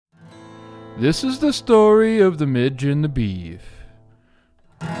This is the story of the Midge and the Beef.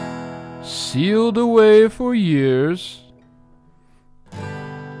 Sealed away for years,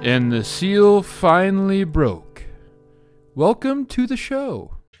 and the seal finally broke. Welcome to the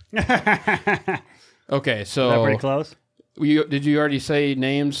show. Okay, so... Is that pretty close? Did you already say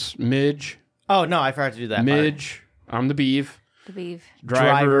names? Midge? Oh, no, I forgot to do that. Midge. I'm the Beef. The Beef.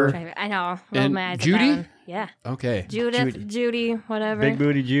 Driver. I know. And Mad Judy? Yeah. Okay. Judith, Judy, whatever. Big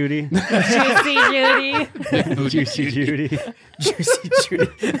Booty Judy. Juicy Judy. Juicy Judy. Juicy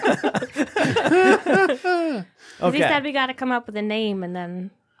Judy. He said we got to come up with a name, and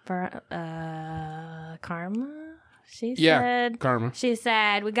then for Karma, Karma. She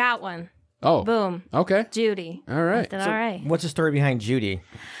said we got one. Oh. Boom. Okay. Judy. All right. I said, all right. What's the story behind Judy?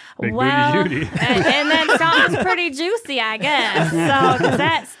 Big Booty Judy. and then sounds pretty juicy, I guess. So, 'cause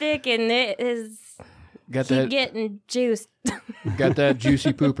that stick and it is getting juiced. Got that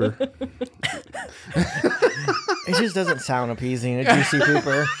juicy pooper. It just doesn't sound appeasing, a juicy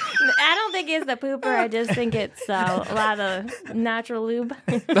pooper. I don't think it's the pooper. I just think it's a lot of natural lube.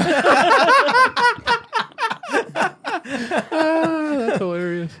 That's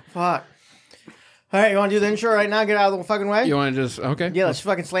hilarious. Fuck. All right, you want to do the intro right now? Get out of the fucking way? You want to just... Okay. Yeah, let's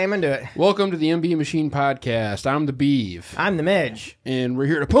fucking slam into it. Welcome to the MB Machine Podcast. I'm the Beef. I'm the Midge. And we're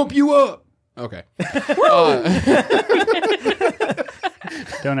here to pump you up. Okay.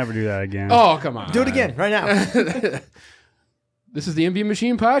 Don't ever do that again. Oh, come on. Do it again, right now. This is the MB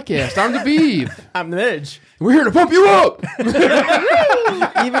Machine Podcast. I'm the Beef. I'm the Midge. We're here to pump you up.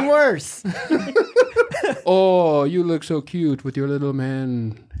 Even worse. Oh, you look so cute with your little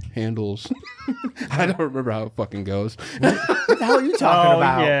man handles. I don't remember how it fucking goes. What the hell are you talking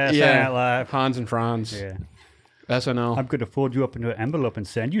about? Yeah, Saturday Night Live. Hans and Franz. Yeah. SNL. I'm going to fold you up into an envelope and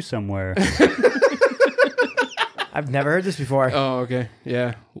send you somewhere. I've never heard this before. Oh, okay.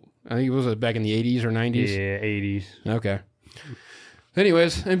 Yeah. I think it was back in the 80s or 90s. Yeah, 80s. Okay.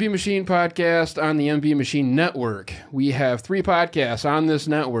 Anyways, MB Machine Podcast on the MB Machine Network. We have 3 podcasts on this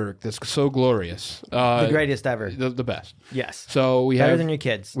network that's so glorious. The greatest ever. The best. Yes. So we Better have... than your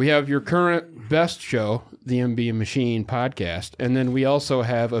kids. We have your current best show, the MB Machine Podcast. And then we also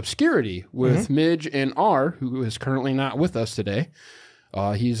have Obscurity with Midge and R, who is currently not with us today.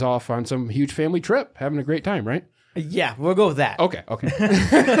 He's off on some huge family trip, having a great time, right? Yeah, we'll go with that. Okay.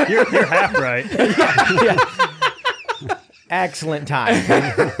 You're half right. Yeah. Excellent time.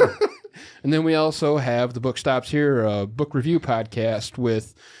 And then we also have the Book Stops Here, a book review podcast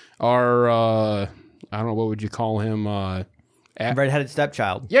with our, I don't know, what would you call him? Redheaded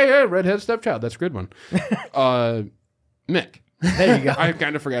stepchild. Yeah, Redheaded Stepchild. That's a good one. Mick. There you go. I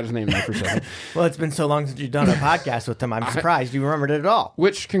kind of forgot his name there for a second. Well, it's been so long since you've done a podcast with him. I'm surprised you remembered it at all.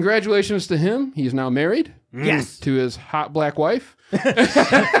 Which, congratulations to him. He's now married. Yes. To his hot black wife.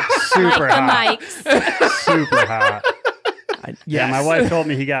 Super hot. Super hot. Yes. Yeah, my wife told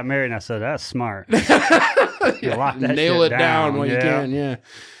me he got married, and I said, that's smart. Lock that Nail shit it down while you can, yeah.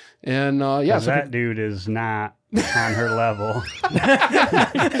 And, yeah. So that dude is not on her level.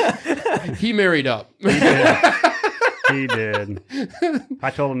 he married up. He did. I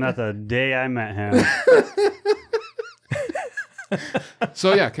told him that the day I met him.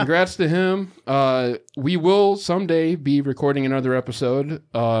 So, yeah, congrats to him. We will someday be recording another episode,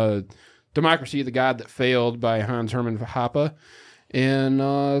 Democracy, the God That Failed by Hans Hermann Hoppe.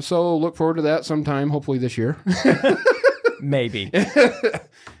 And so look forward to that sometime, hopefully this year. Maybe.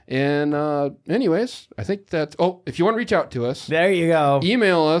 And anyways, I think that's... Oh, if you want to reach out to us... There you go.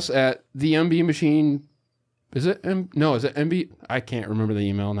 Email us at the MB Machine... Is it MB? I can't remember the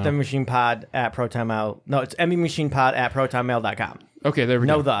email now. The Machine Pod at ProtonMail. No, it's mbmachinepod at ProtonMail.com. Okay, there we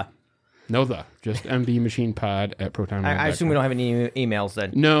go. No the. Just mbmachinepod at ProtonMail.com. I assume we don't have any emails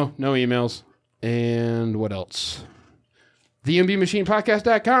then. No emails. And what else?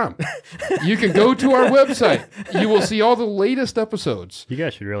 TheMBMachinePodcast.com. You can go to our website. You will see all the latest episodes. You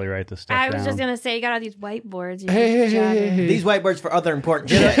guys should really write this stuff I down. was just going to say, you got all these whiteboards. Hey. These whiteboards for other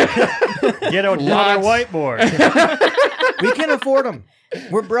important shit. Get another whiteboard. We can afford them.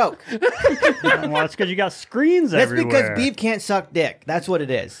 We're broke. Well, it's because you got screens That's everywhere. because Beef can't suck dick. That's what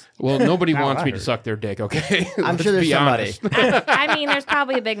it is. Well, nobody Not wants what I me to heard. suck their dick, okay? I'm Let's sure there's be somebody. honest. I mean, there's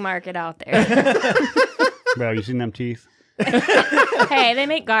probably a big market out there. Bro, have you seen them teeth? Hey, they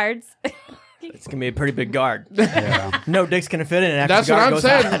make guards. It's going to be a pretty big guard. Yeah. No dick's going to fit in it after That's the what guard I'm goes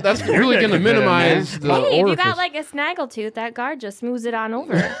saying. out. That's really going to minimize the Hey, if you orifice. got like a snaggletooth, that guard just smooths it on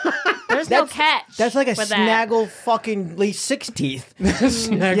over. There's no catch. That's like a with snaggle fucking at least 6 teeth.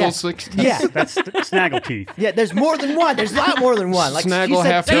 Snaggle Yeah. 60. Yeah. That's snaggle teeth. Yeah, there's more than one. There's a lot more than one. Like Snaggle she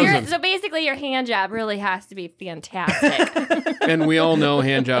said, half So, dozen. so basically, your hand job really has to be fantastic. And we all know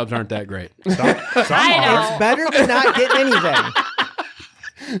hand jobs aren't that great. I know. It's better than not getting anything.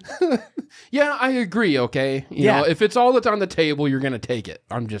 Yeah, I agree, okay? You Yeah. know, if it's all that's on the table, you're going to take it.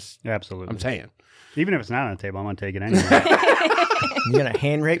 Absolutely. I'm saying. Even if it's not on the table, I'm going to take it anyway. You gonna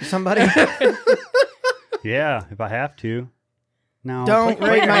hand rape somebody? Yeah, if I have to. No. Don't put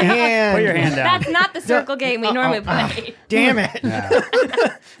rape your my hand. Put your hand down. That's not the circle game we normally play. Damn it! Yeah.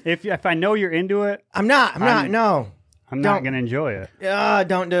 If I know you're into it, I'm not. No. I'm not Don't. going to enjoy it.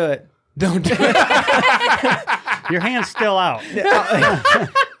 Don't do it. Don't do it. Your hand's still out.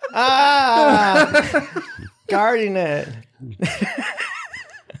 Guarding it.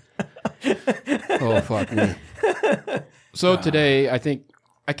 Oh, fuck me. So today, I can't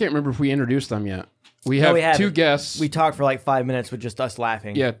remember if we introduced them yet. We have we haven't. 2 guests. We talked for like 5 minutes with just us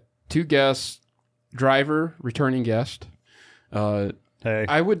laughing. Yeah, 2 guests. Driver, returning guest. Hey.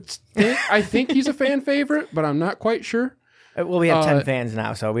 I think he's a fan favorite, but I'm not quite sure. Well, we have 10 fans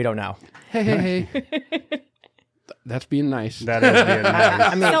now, so we don't know. Hey. That's being nice. That is being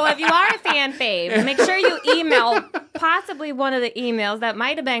nice. I mean, So if you are a fan fave, make sure you email possibly one of the emails that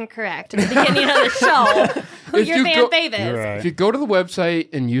might have been correct at the beginning of the show who If your you fan go- fave is. Right. If you go to the website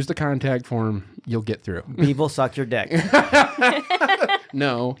and use the contact form, you'll get through. Beeble sucked your dick.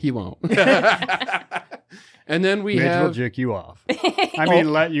 No, he won't. And then we Midge will have jick you off. I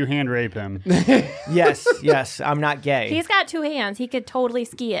mean, let you hand rape him. Yes. I'm not gay. He's got 2 hands. He could totally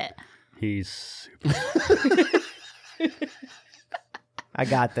ski it. He's I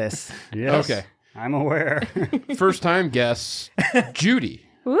got this. yes. Okay. I'm aware. first time guests, Judy,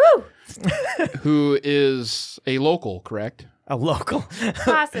 Woo! who is a local, correct? A local.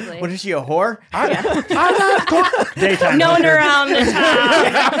 Possibly. What is she, a whore? Daytime Known hooker. around the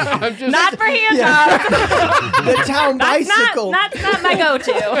town. I'm just Not for hand jobs. The town bicycle. That's not my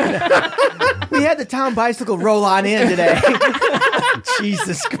go-to. We had the town bicycle roll on in today.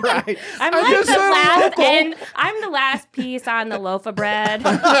 Jesus Christ. I'm I like just the said last local. pin. I'm the last piece on the loaf of bread.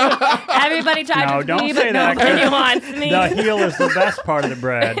 Everybody No, charges don't me, say but that, nobody 'cause wants me. The heel is the best part of the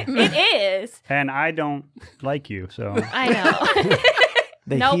bread, It is. and I don't like you, so I know.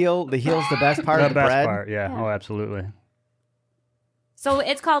 The Nope. heel's the best part the of the best bread. part. Yeah. Oh, absolutely. So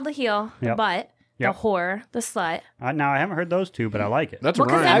it's called the heel, the Yep. butt, Yep. the whore, the slut. Now I haven't heard those 2, but I like it. That's Well,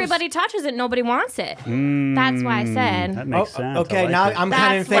 because right. everybody touches it, nobody wants it. Mm, That's why I said. That makes sense. I Okay, like now it. I'm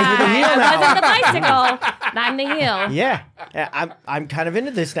kind of That's in favor of the why heel I now. wasn't the bicycle. I'm the heel. Yeah, I'm kind of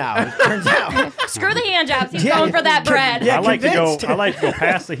into this now. It turns out. Screw the hand jobs. He's Yeah. going for that bread. Yeah. I like convinced. to go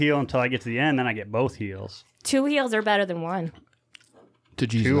past the heel until I get to the end, then I get both heels. 2 heels are better than 1. To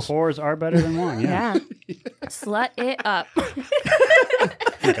 2 Jesus. whores are better than 1. Yeah. Yeah. Slut it up.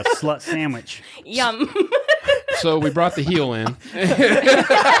 Like a slut sandwich. Yum. So we brought the heel in.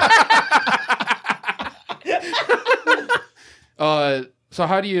 So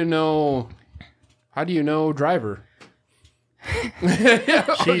how do you know Driver?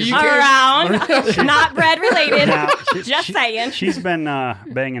 She's Around. Not bread related. now, Just saying. She's been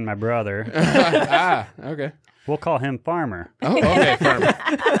banging my brother. Okay. We'll call him Farmer. Oh, okay, farmer.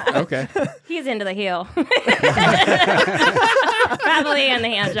 Okay. He's into the heel. Probably in the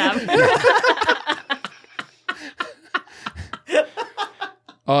hand job.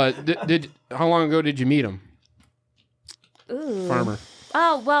 How long ago did you meet him? Ooh. Farmer.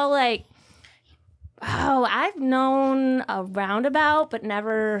 Oh, well, I've known a roundabout, but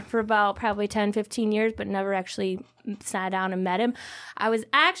never for about probably 10, 15 years, but never actually sat down and met him. I was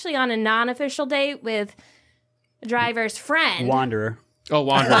actually on a non-official date with Driver's friend. Wanderer. Oh,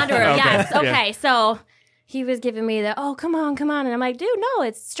 Wanderer. Wanderer, Okay. yes. Yeah. Okay, so he was giving me the, oh, come on. And I'm like, dude, no,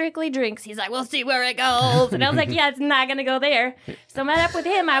 it's strictly drinks. He's like, we'll see where it goes. And I was like, yeah, it's not going to go there. So I met up with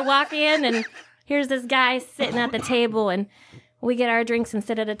him. I walk in, and here's this guy sitting at the table, and we get our drinks and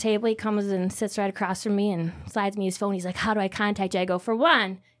sit at a table. He comes and sits right across from me and slides me his phone. He's like, how do I contact you? I go, for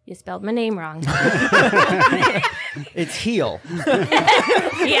one, you spelled my name wrong. It's heel.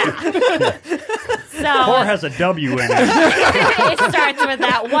 Yeah. So Whore has a W in it. it starts with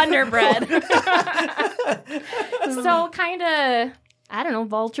that Wonder Bread. So kind of, I don't know,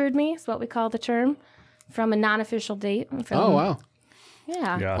 vultured me is what we call the term, from a non-official date. Oh, wow.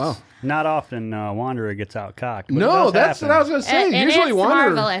 Yeah. Yes. Wow. Not often Wanderer gets out cocked. but it No, does that's happen. what I was going to say. And Usually it's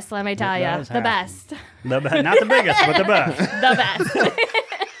Wanderer. marvelous, let me tell you. does The happen. best. Not the biggest, but the best. The best.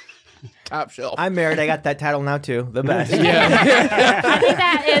 Top shelf. I'm married. I got that title now too. The best. Yeah. I think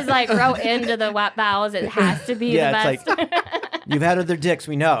that is like wrote into the vows. It has to be Yeah, the it's best. You've had other dicks,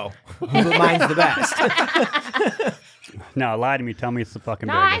 we know. But mine's the best. No, lie to me. Tell me it's the fucking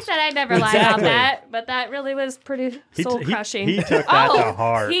No, I biggest. said I'd never lie about Exactly. that, but that really was pretty He t- soul he- crushing. he took that to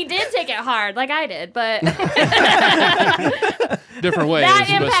heart. He did take it hard, like I did, but Different ways, that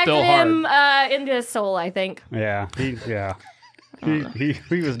but impacted still hard. him into his soul, I think. Yeah. He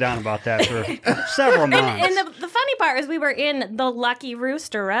was down about that for several months. And the funny part is we were in the Lucky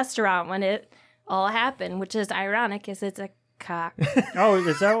Rooster restaurant when it all happened, which is ironic, is it's a cock. Oh,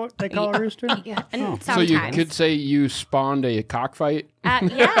 is that what they call a rooster? Yeah, and Oh. So you sometimes. could say you spawned a cockfight.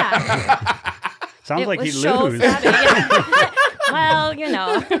 Yeah. Sounds It like was he'd show lose. Saturday. Yeah. Well,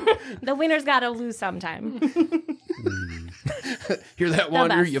 the winner's got to lose sometime. Hear that,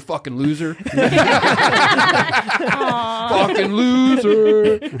 Wander? best. You fucking loser. Fucking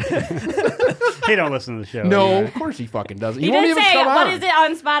loser. He don't listen to the show. No, yeah. of course he fucking doesn't. He won't did even say, come "What on. is it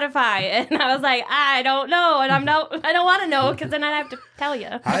on Spotify?" And I was like, "I don't know," and I don't want to know because then I'd have to tell you.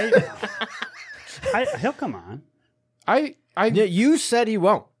 He'll come on. Yeah, you said he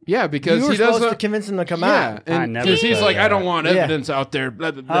won't. Yeah, because You were he supposed doesn't to convince him to come Yeah, out. and never because he's said like, I that. don't want Yeah. evidence out there.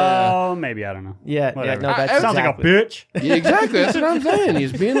 Blah, blah, blah. Oh, maybe I don't know. Yeah, Whatever. no, that's Sounds exactly. like a bitch. Yeah, exactly. That's what I'm saying.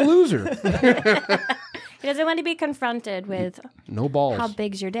 He's being a loser. He doesn't want to be confronted with No balls. how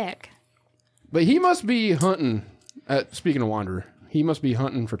big's your dick. But he must be hunting. Speaking of Wanderer, he must be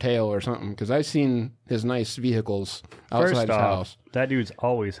hunting for tail or something because I've seen his nice vehicles outside First his off, house. that dude's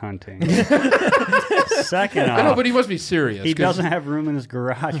always hunting. Second off, I know, but he must be serious. he 'cause- doesn't have room in his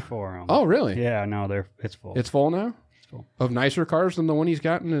garage for him. Oh, really? Yeah, no, it's full. It's full now? It's full. Of nicer cars than the one he's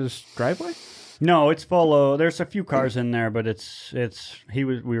got in his driveway? No, it's full of. There's a few cars in there, but we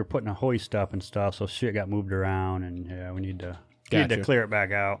were putting a hoist up and stuff, so shit got moved around, and yeah, we need to Gotcha. clear it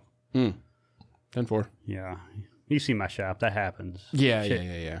back out. 10-4. Yeah, you see my shop. That happens. Yeah, Shit.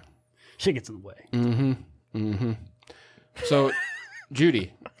 yeah. Shit gets in the way. So,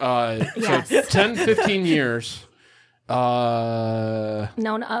 Judy, Yes. so 10, 15 years,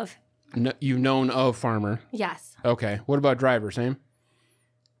 Known of. you've known of Farmer. Yes. Okay. What about Driver? Same?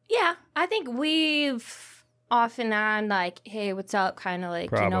 Yeah, I think we've off and on like, hey, what's up? Kind of like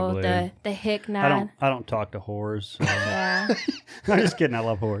Probably. the hick nod. I don't talk to whores. So. Yeah. I'm just kidding. I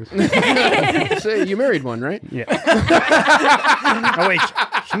love whores. Say, you married one, right? Yeah. Oh wait,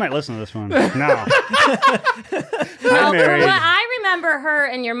 she might listen to this one. No. Well, I'm from married. what I remember her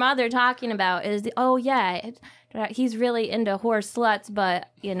and your mother talking about is, he's really into horse sluts, but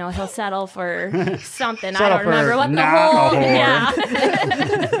he'll settle for something. I Settle don't remember for what the not whole. a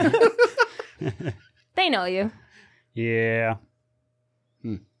whore. Yeah. They know you. Yeah.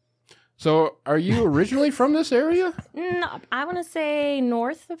 So, are you originally from this area? No, I want to say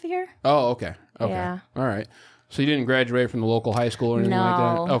north of here. Oh, okay. Okay. Yeah. All right. So, you didn't graduate from the local high school or anything like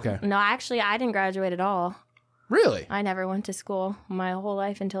No. that? Okay. No, actually, I didn't graduate at all. Really? I never went to school my whole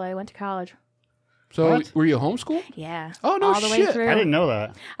life until I went to college. So, What? were you homeschooled? Yeah. Oh, no all the shit. way through. I didn't know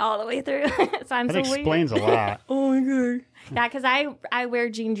that. All the way through. So I'm That so explains a lot. Oh my god. Yeah, because I wear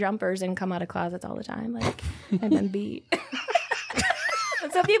jean jumpers and come out of closets all the time. Like, I've been beat.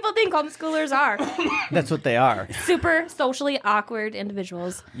 That's what people think homeschoolers are. That's what they are. Super socially awkward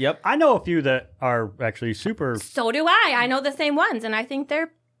individuals. Yep. I know a few that are actually super. So do I. I know the same ones, and I think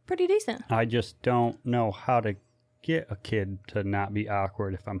they're pretty decent. I just don't know how to get a kid to not be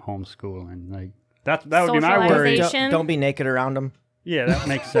awkward if I'm homeschooling. Like that would be my worry. Socialization. Don't be naked around them. Yeah, that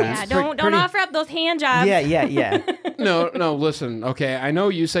makes sense. Yeah, don't pretty- offer up those hand jobs. Yeah. No, listen. Okay, I know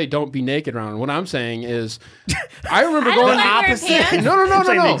you say don't be naked around. What I'm saying is, I remember I don't going. like wearing opposite. pants. No, I'm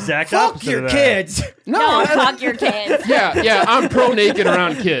saying the exact Fuck opposite your of that. kids. no. Don't fuck your kids. Yeah, I'm pro naked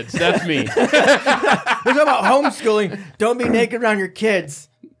around kids. That's me. We're talking about homeschooling. Don't be naked around your kids.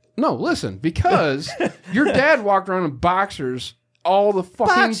 No, listen, because your dad walked around in boxers all the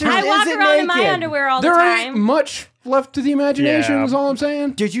fucking Boxers? time. I walk Isn't around in my naked. underwear all the There time. ain't much left to the imagination, Yeah. is all I'm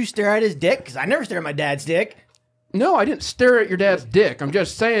saying. Did you stare at his dick? Because I never stare at my dad's dick. No, I didn't stare at your dad's dick. I'm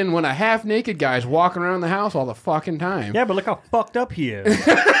just saying when a half-naked guy's walking around the house all the fucking time. Yeah, but look how fucked up he is.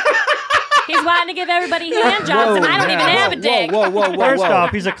 He's wanting to give everybody hand jobs, and I don't even have a dick. Whoa. First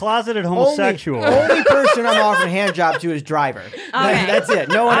off, he's a closeted homosexual. Only person I'm offering hand job to is driver. right. That's it.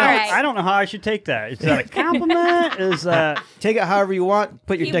 No one All else. right. I don't know how I should take that. Is that a compliment? Is that Take it however you want.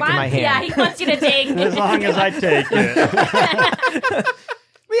 Put your He dick in my wants, hand. yeah, he wants you to take. as long as I take it?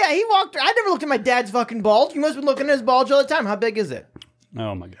 Yeah, he walked. I never looked at my dad's fucking bulge. You must have been looking at his bulge all the time. How big is it?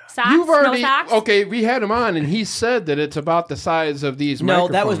 Oh my god. Socks? You've already no socks? okay. We had him on, and he said that it's about the size of these. No,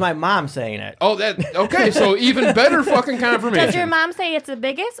 that was microphones. my mom saying it. Oh, that okay. So even better fucking confirmation. Does your mom say it's the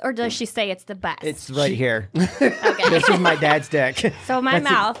biggest, or does she say it's the best? It's right here. okay. This is my dad's dick. So my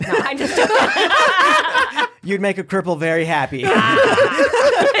mouth. No, I'm just joking. You'd make a cripple very happy.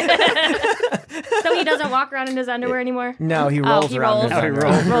 So he doesn't walk around in his underwear anymore? No, he rolls he around. rolls. his Oh, he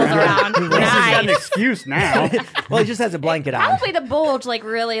underwear. rolls. Rolls around. He's got an Nice. excuse now. Well, he just has a blanket on. Probably the bulge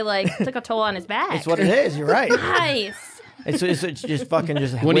really took a toll on his back. That's what it is. You're right. Nice. It's just fucking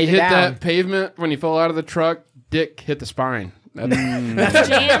just When he weighted hit down. that pavement, when he fell out of the truck, Dick hit the spine. That's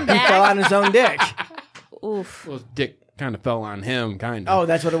Jam He fell back. on his own dick. Oof. well, Dick kind of fell on him, kind of. Oh,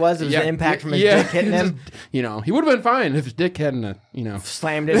 that's what it was. It was the impact from his dick hitting him. You know, he would have been fine if his dick hadn't,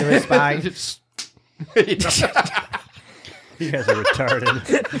 Slammed into his spine. just, You guys are retarded.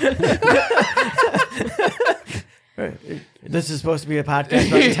 This is supposed to be a podcast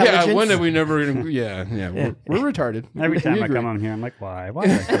about intelligence. yeah, when did we never? We're retarded. Every We time I agree. come on here, I'm like, why? Why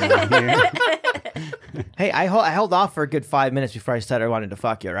did I come on here? Hey, I held off for a good 5 minutes before I said I wanted to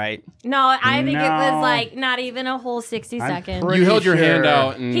fuck you, right? No, I think it No. was like not even a whole 60 I'm seconds. pretty You held your sure. hand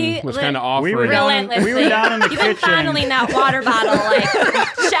out and He was lit- kind of offering. We were down- Relentlessly. we were down in the You've been kitchen. fondling that water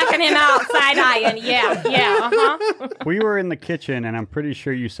bottle, checking him out side eyeing. Yeah. We were in the kitchen, and I'm pretty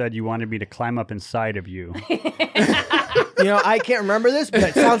sure you said you wanted me to climb up inside of you. You know, I can't remember this, but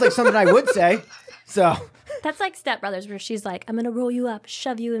it sounds like something I would say. So, That's like Step Brothers, where she's like, "I'm gonna roll you up,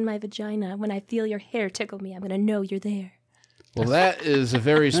 shove you in my vagina. When I feel your hair tickle me, I'm gonna know you're there." Well, that is a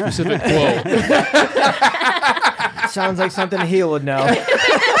very specific quote. sounds like something he would know.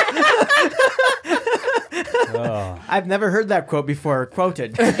 Oh. I've never heard that quote before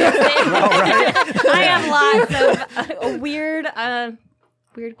quoted. I have lots of weird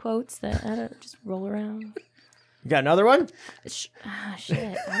quotes that I don't just roll around. You got another one? Shit, I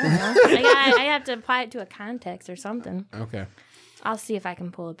don't know. I have to apply it to a context or something. Okay. I'll see if I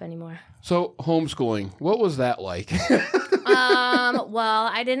can pull up any more. So, homeschooling, what was that like? Well,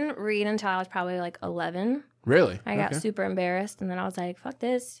 I didn't read until I was probably like 11. Really? I got Okay. super embarrassed, and then I was like, "Fuck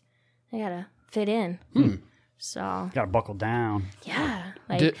this! I gotta fit in." So Gotta buckle down. yeah,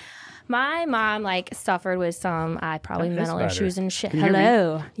 like Did- my mom suffered with some probably That is mental better. issues and shit. Can you hear me?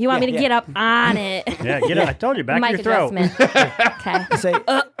 Hello, you want me to Yeah. get up on it? Yeah, get it. I told you, back Mic of your throat. adjustment. Okay. Say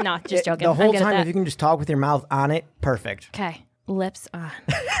No, just joking. the whole I'm good time, at if you that. can just talk with your mouth on it, perfect. Okay, lips on.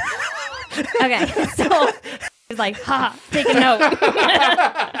 Okay, so he's like, "Ha, take a note."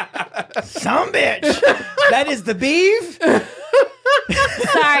 Some bitch. That is the beef.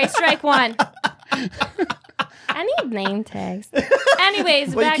 Sorry, strike one. I need name tags.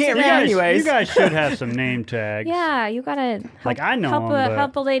 Anyways, Well, you back can't to read that. anyways. You guys should have some name tags. Yeah, you gotta help, Like, I know help, 'em, a, but-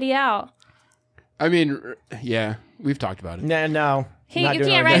 help a lady out. I mean, yeah, we've talked about it. No. You not doing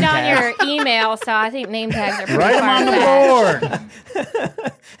can't no write name down tags. your email, so I think name tags are pretty Write them on far-fetched. the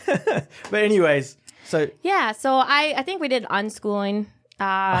board. But anyways, so Yeah, so I think we did unschooling.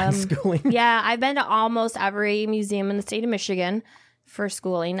 unschooling. Yeah, I've been to almost every museum in the state of Michigan for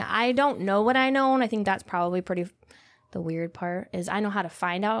schooling. I don't know what I know, and I think that's probably the weird part is I know how to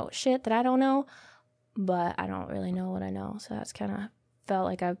find out shit that I don't know, but I don't really know what I know. So that's kind of felt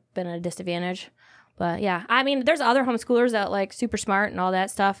like I've been at a disadvantage. But yeah, I mean, there's other homeschoolers that super smart and all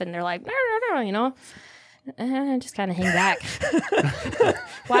that stuff, and they're like, you know, just kind of hang back,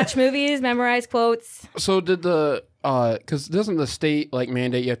 watch movies, memorize quotes. So did the because doesn't the state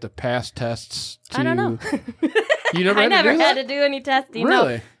mandate you have to pass tests? I don't know. You never I had never to do had that? to do any testing. no.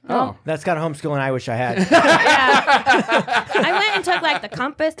 Really? Oh, That's kind of homeschooling I wish I had. Yeah. I went and took the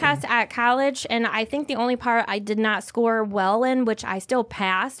compass test at college, and I think the only part I did not score well in, which I still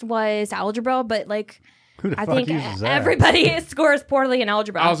passed, was algebra. But Who the I fuck think uses that? everybody scores poorly in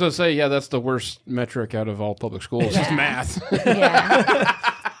algebra. I was gonna say, yeah, that's the worst metric out of all public schools. It's math. Yeah.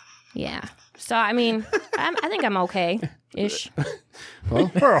 Yeah. So I mean, I think I'm okay-ish. Well,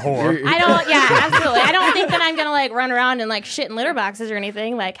 For a whore. I don't. Yeah, absolutely. I don't think that I'm gonna run around and shit in litter boxes or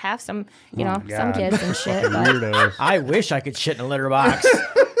anything. Have some, some God. kids and shit. But Weirdos. I wish I could shit in a litter box.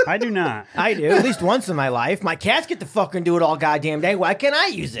 I do not. I do, at least once in my life. My cats get to fucking do it all goddamn day. Why can't I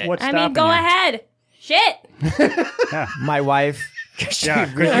use it? What's I mean, stopping go you? ahead. Shit. Yeah, My wife. yeah,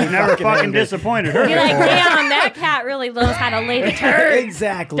 because you've never fucking disappointed her Be like, before. damn, that cat really knows how to lay the turd.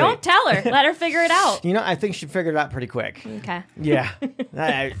 Exactly. Don't tell her. Let her figure it out. You know, I think she figured it out pretty quick. Okay. Yeah.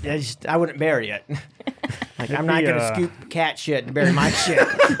 I wouldn't bury it. I'm not going to scoop cat shit and bury my shit.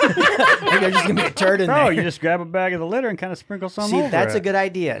 There's just going to be a turd in Oh, there. you just grab a bag of the litter and kind of sprinkle some See, over that's it. a good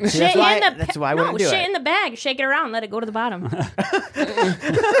idea. See, Shit that's why I wouldn't do shit it. in the bag. Shake it around. Let it go to the bottom.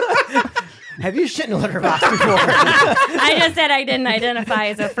 Have you shit in a litter box before? I just said I didn't identify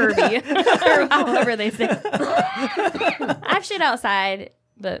as a Furby, or however they say. I've shit outside,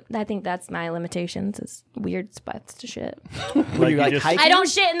 but I think that's my limitations. Is weird spots to shit. Would you like just- hiking? I don't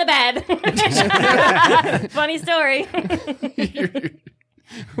shit in the bed. Funny story.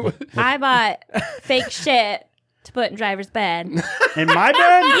 I bought fake shit to put in driver's bed. In my bed?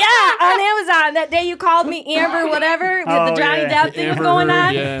 Yeah, on Amazon. That day you called me Amber, whatever, with the Johnny Depp thing was Amber going Heard,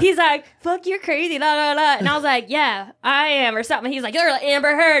 on. yeah. He's like, fuck, you're crazy, la, la, la. And I was like, yeah, I am, or something. He's like, you're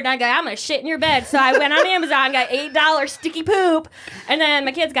Amber Heard. And I go, I'm going to shit in your bed. So I went on Amazon, got $8 sticky poop. And then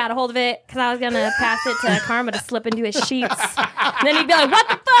my kids got a hold of it because I was going to pass it to Karma to slip into his sheets. And then he'd be like, what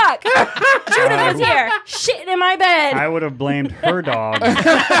the fuck? Judith was here, shitting in my bed. I would have blamed her dog.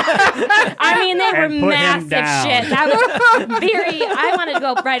 I mean, they were And put him massive down. shit. That was very. I wanted to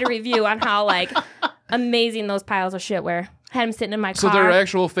go write a review on how like amazing those piles of shit were. Had them sitting in my So car. they're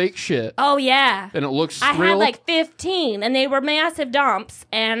actual fake shit, Oh yeah. and it looks I real. had like 15, and they were massive dumps.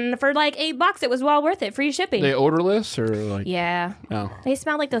 And for like $8, it was well worth it. Free shipping. they odorless or like Yeah. no. They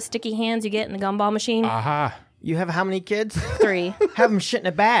smell like those sticky hands you get in the gumball machine. Aha. You have how many kids? 3. Have them shit in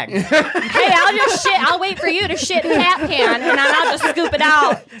a bag. Hey, I'll just shit. I'll wait for you to shit in cat can, and then I'll just scoop it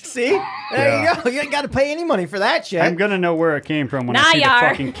out. See? There you go. You ain't got to pay any money for that shit. I'm going to know where it came from when Nah, I see the yar.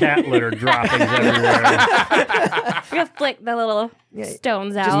 fucking cat litter droppings everywhere. You're gonna flick the little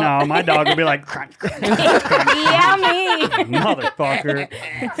stones out. No, my dog will be like, crunch, crunch, Yummy. motherfucker.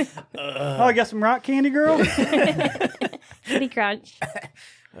 Oh, I got some rock candy, girl? Kitty crunch.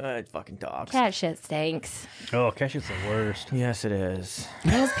 Fucking dogs. Cat shit stinks. Oh, cat shit's the worst. Yes, it is.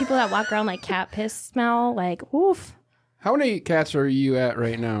 Those people that walk around like cat piss smell, like, woof. How many cats are you at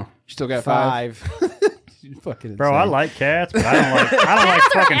right now? You still got 5? Fucking Bro, insane. I like cats, but I don't like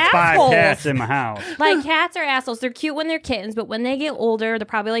fucking are 5 assholes. cats in my house. Like, cats are assholes. They're cute when they're kittens, but when they get older, they're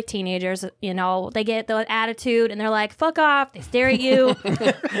probably like teenagers. You know, they get the attitude and they're like, fuck off. They stare at you.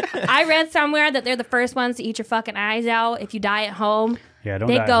 I read somewhere that they're the first ones to eat your fucking eyes out if you die at home. Yeah, don't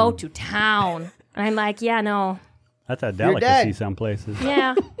They die go home. to town. And I'm like, yeah, no. That's a dead. delicacy some places.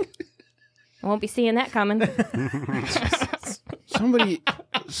 Yeah. I won't be seeing that coming.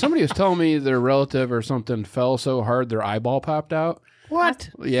 Somebody was telling me their relative or something fell so hard their eyeball popped out. What?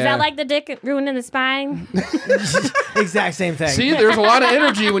 Yeah. Is that like the dick ruining the spine? Exact same thing. See, there's a lot of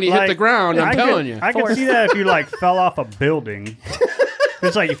energy when you hit the ground. I'm telling you. I can see that if you like fell off a building.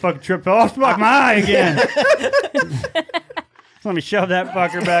 It's like you fucking tripped off. Fuck my eye again. Let me shove that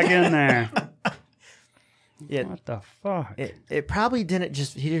fucker back in there. Yeah, What the fuck? it probably didn't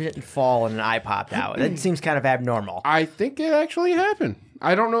he didn't fall and an eye popped out. That seems kind of abnormal. I think it actually happened.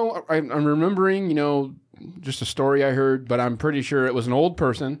 I don't know. I'm remembering, just a story I heard, but I'm pretty sure it was an old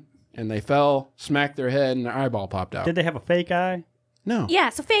person, and they fell, smacked their head, and their eyeball popped out. Did they have a fake eye? No. Yeah,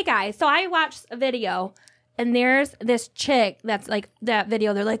 so fake eyes. So I watched a video, and there's this chick that's like that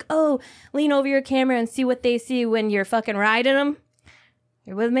video. They're like, oh, lean over your camera and see what they see when you're fucking riding them.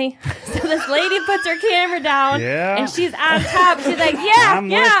 You're with me? So this lady puts her camera down, Yeah. and she's on top. She's like, yeah,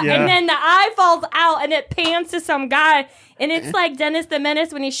 I'm yeah. with ya. And then the eye falls out, and it pans to some guy. And it's like Dennis the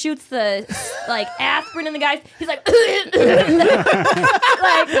Menace when he shoots the like aspirin in the guy's. He's like, like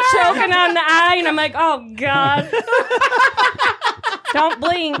choking on the eye, and I'm like, oh god, don't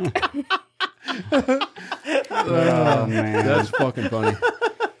blink. Oh, man. That's fucking funny.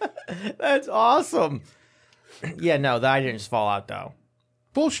 That's awesome. Yeah, no, the eye didn't just fall out though.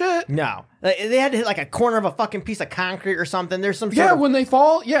 Bullshit. No, they had to hit like a corner of a fucking piece of concrete or something. There's some sort Yeah, of when they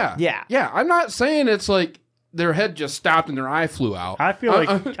fall, yeah. Yeah. Yeah, I'm not saying it's like their head just stopped and their eye flew out. I feel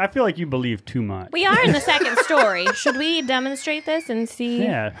like you believe too much. We are in the second story. Should we demonstrate this and see?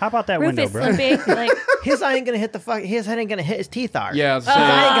 Yeah, how about that window, Rufus bro? slipping. Like, his eye ain't gonna hit his head ain't gonna hit his teeth are. Yeah, his eye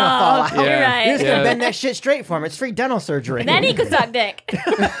ain't gonna fall out. you're Yeah. right. You're just Yeah. gonna bend that shit straight for him. It's free dental surgery. Then he could suck dick.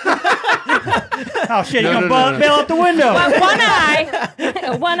 Oh shit, No, you're no, gonna no, no. bail out the window. But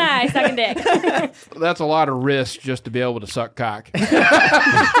one eye sucking dick. That's a lot of risk just to be able to suck cock.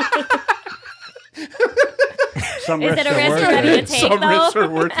 Some Is it a risks are risk worth you're ready it. to take, Some though? risks are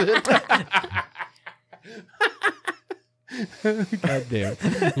worth it. God damn.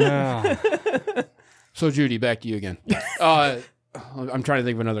 Yeah. So, Judy, back to you again. I'm trying to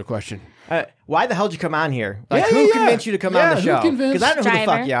think of another question. Why the hell did you come on here? Like, Yeah, who yeah, convinced you to come yeah, on the who show? convinced- Because I don't know who the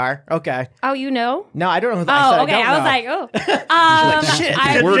Driver. fuck you are. Okay. Oh, you know? No, I don't know who the I said Oh, okay. I, don't I was know. like, oh.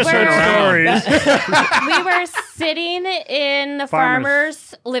 shit. We're Just heard just stories. We were sitting in the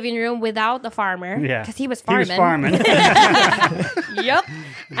farmer's living room without the farmer. Yeah. Because he was He farming. was farming. Yep.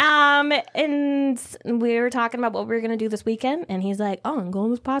 And we were talking about what we were going to do this weekend. And he's like, oh, I'm going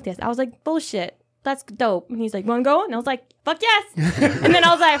to this podcast. I was like, bullshit. That's dope. And he's like, want to go? And I was like, fuck yes. And then I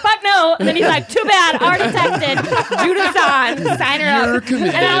was like, fuck no. And then he's like, too bad. Already texted. Judith's on. Sign her You're up.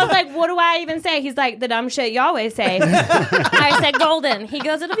 committed. And I was like, what do I even say? He's like, the dumb shit you always say. I said, golden. He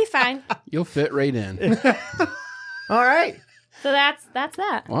goes, it'll be fine. You'll fit right in. All right. So that's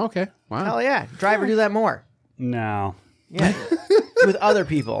that. Well, okay. Wow. Hell yeah. Driver, do that more. No. Yeah, with other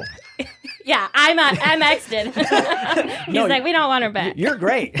people. Yeah, I'm exited. He's like, we don't want her back. You're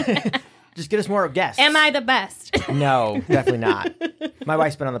great. Just get us more guests. Am I the best? No, definitely not. My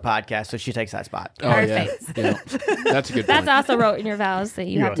wife's been on the podcast, so she takes that spot. Oh, yeah. Yeah. That's a good That's point. also wrote in your vows that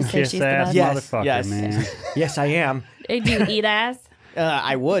you have to say she's the best. Yeah. motherfucker, Yes. man. Yes, I am. Do you eat ass?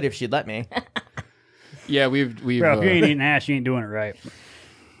 I would if she'd let me. Yeah, we've Bro, if you ain't eating ass, you ain't doing it right.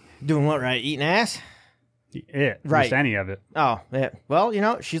 Doing what, right? Eating ass? Right. Just any of it. Oh, yeah.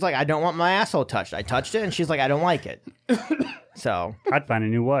 Well, she's like, I don't want my asshole touched. I touched it, and she's like, I don't like it. So I'd find a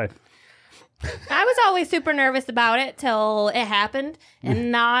new wife. I was always super nervous about it till it happened,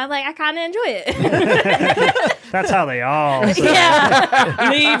 and now I kind of enjoy it. That's how they all say. Yeah,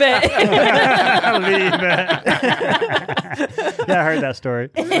 leave it. Leave it. Yeah, I heard that story.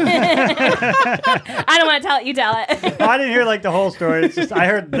 I don't want to tell it. You tell it. Oh, I didn't hear the whole story. It's just I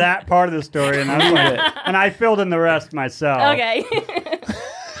heard that part of the story, and I was like, and I filled in the rest myself. Okay.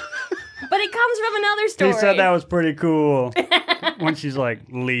 But it comes from another story. He said that was pretty cool. When she's like,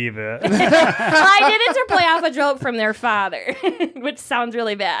 leave it. Well, I did it to play off a joke from their father, which sounds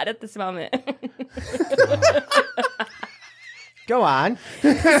really bad at this moment. go on.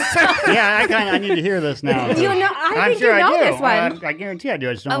 Yeah, I need to hear this now. I think sure you know I do. this one. I guarantee I do.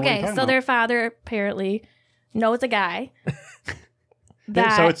 I just don't know what you're Okay, talking so about. their father apparently knows a guy.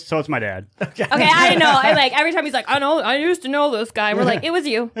 So it's my dad. Okay, I know. Every time he's like, I used to know this guy. We're like, it was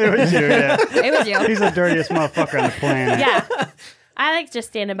you. It was you, yeah. It was you. He's the dirtiest motherfucker on the planet. Yeah. I like just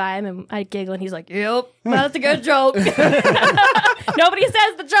standing by him and I giggle and he's like, yep, that's a good joke. Nobody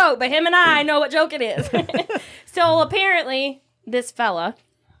says the joke, but him and I know what joke it is. So apparently this fella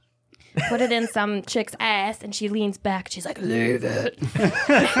put it in some chick's ass and she leans back and she's like, leave it.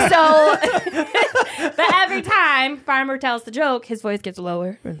 So, but every time Farmer tells the joke, his voice gets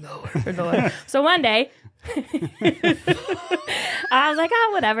lower and lower and lower. So one day, I was like, oh,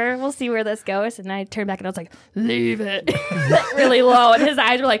 whatever. We'll see where this goes. And I turned back and I was like, leave it. Really low. And his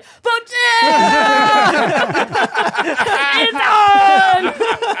eyes were like, fuck yeah! It's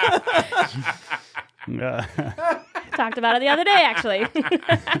on! Talked about it the other day, actually.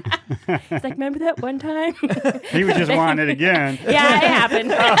 He's like, remember that one time? He was just wanting it again. Yeah, it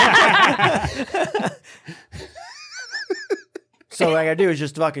happened. So what I gotta do is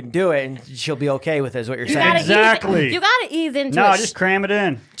just fucking do it, and she'll be okay with it. Is what you're You saying? gotta Exactly. You gotta ease into it. No, just cram it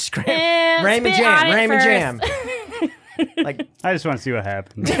in. Just Raymond Jam. Like I just want to see what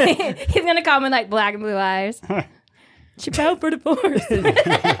happens. He's gonna come with black and blue eyes. She fell for divorce.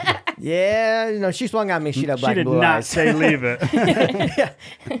 yeah, she swung on me. She'd have black She and did blue not eyes. say leave it.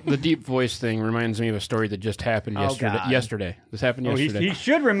 The deep voice thing reminds me of a story that just happened God. yesterday. This happened yesterday. He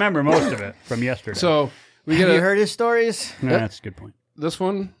should remember most of it from yesterday. So we Have get you heard his stories? No, that's a good point. this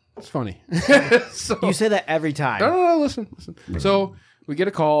one. It's funny. So, You say that every time. no, listen. So we get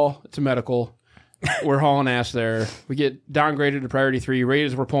a call. It's a medical. We're hauling ass there. We get downgraded to priority 3 right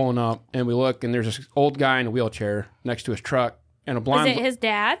as we're pulling up, and we look, and there's this old guy in a wheelchair next to his truck, and a Is blind. it his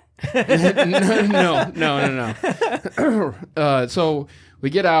dad? No. So we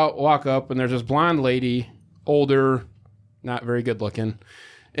get out, walk up, and there's this blonde lady, older, not very good looking,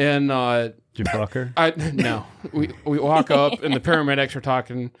 and Did you fuck her? no. We walk up, and the paramedics are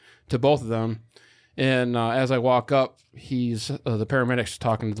talking to both of them. And as I walk up, the paramedic's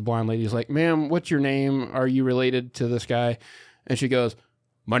talking to the blind lady. He's like, "Ma'am, what's your name? Are you related to this guy?" And she goes,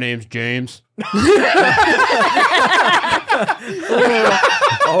 "My name's James."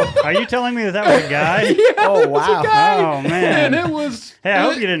 Are you telling me that was a guy? Oh wow! Oh man! And it was. Hey, I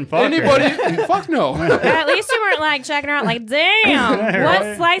hope you didn't fuck anybody. her. Fuck no. At least you weren't checking her out damn, Right.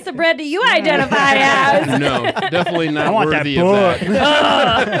 what slice of bread do you identify as? No, definitely not I want that worthy book, of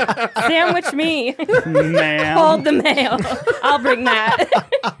that. Sandwich me. man. Hold the mail. I'll bring that.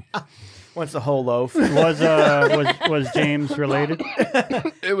 Wants the whole loaf. Was James related?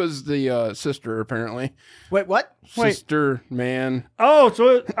 It was the sister, apparently. Wait, what? Wait. Sister, man. Oh,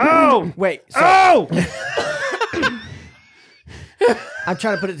 Wait. So oh! I'm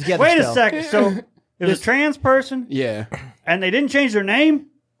trying to put it together. Wait a still. second. So it was a trans person, Yeah. and they didn't change their name.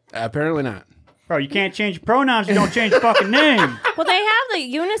 Apparently not. Bro, you can't change your pronouns. You don't change your fucking name. Well, they have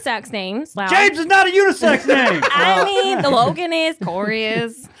the unisex names. Wow. James is not a unisex name. I mean, the Logan is, Corey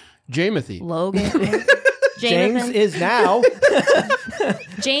is, Jamothy. Logan is. James Jonathan. is now.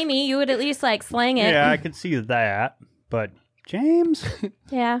 Jamie, you would at least slang it. Yeah, I could see that, but James,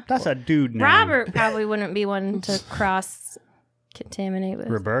 Yeah. that's a dude name. Robert probably wouldn't be one to cross-contaminate with.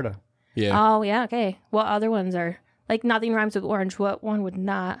 Roberta. Yeah. Oh, yeah, okay. What other ones are? Nothing rhymes with orange. What one would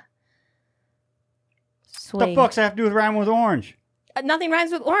not? What the Swing. fuck's that have to do with rhyme with orange? nothing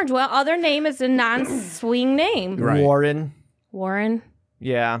rhymes with orange. Well, other name is a non-swing name. Right. Warren.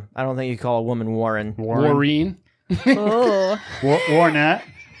 Yeah, I don't think you call a woman Warren. Warren. Oh. Warnett.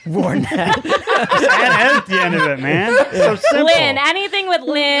 Warren. Add at the end of it, man. It's so simple. Lynn. Anything with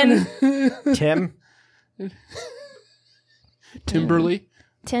Lynn. Tim. Timberly.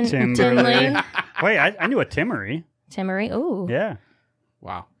 Timberly. Tinley. Wait, I knew a Timmery. Timmery. Ooh. Yeah.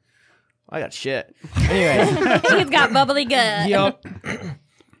 Wow. I got shit. Anyway. He's got bubbly gut. Yep.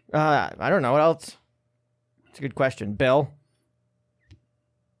 I don't know what else. It's a good question. Bill.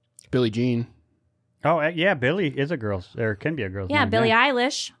 Billie Jean. Oh, yeah, Billy is a girl's, or can be a girl's Yeah, name. Billie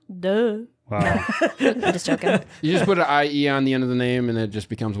Eilish. Duh. Wow. I'm just joking. You just put an IE on the end of the name, and it just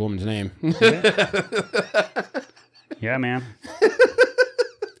becomes a woman's name. Yeah, man.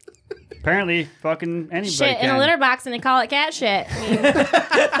 Apparently, fucking anybody Shit can. in a litter box and they call it cat shit.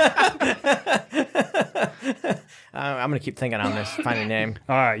 I mean, I'm going to keep thinking on this. Find a name.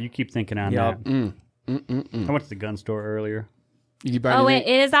 All right, you keep thinking on Yup. that. I went to the gun store earlier. You buy oh, anything?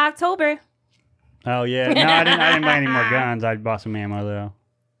 wait, it is October. Oh, yeah. No, I didn't buy any more guns. I bought some ammo, though.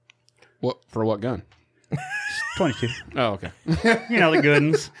 What for? What gun? 22. Oh, okay. You know, the good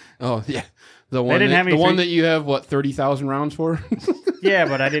ones. Oh, yeah. The one. didn't have any the one three- that you have 30,000 rounds for. Yeah,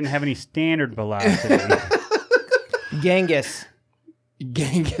 but I didn't have any standard velocity. Genghis.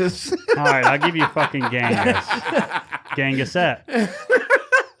 Genghis. All right, I'll give you fucking Genghis. Genghisette.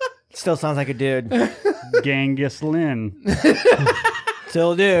 Still sounds like a dude. Genghis Lynn.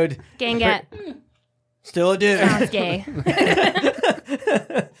 Still a dude. Ganget. Still a dude. Sounds gay.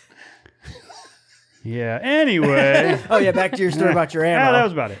 Yeah, anyway. Oh, yeah, back to your story about your ammo. Yeah, that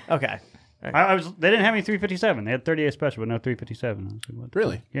was about it. Okay. They didn't have any 357. They had 38 special, but no 357. I was like, what?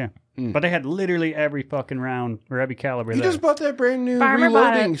 Really? Yeah. But they had literally every fucking round or every caliber You there. just bought that brand new Farmer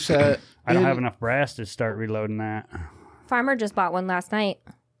bought reloading it. set. I don't in- have enough brass to start reloading that. Farmer just bought one last night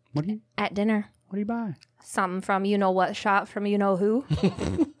What do at dinner. you buy? Something from you know what shop from you know who.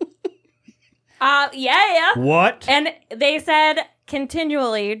 Yeah. What? And they said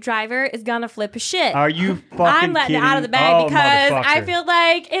continually, driver is gonna flip his shit. Are you fucking I'm letting kidding? it out of the bag Oh, because I motherfucker. feel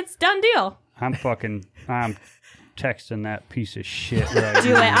like it's done deal. I'm texting that piece of shit right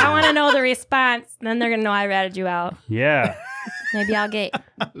Do it. now. I want to know the response. Then they're gonna know I ratted you out. Yeah. Maybe I'll get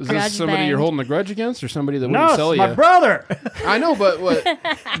Is grudge this somebody banged. you're holding a grudge against, or somebody that No, wouldn't it's sell my you? brother. I know, but what?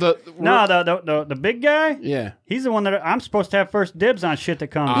 No, the big guy. Yeah. He's the one that I'm supposed to have first dibs on shit that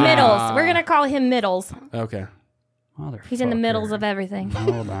comes in. Middles. We're gonna call him Middles. Okay. He's in the Motherfucker. middles of everything.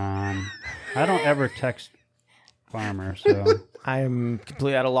 Hold on. I don't ever text Farmer, so. I am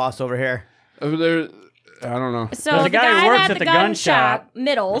completely at a loss over here. There. I don't know. So There's a the guy who guy works at at the the gun gun shop, shop.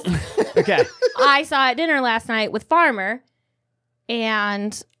 Middles, Okay. I saw at dinner last night with Farmer,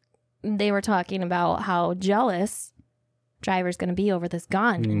 and they were talking about how jealous driver's going to be over this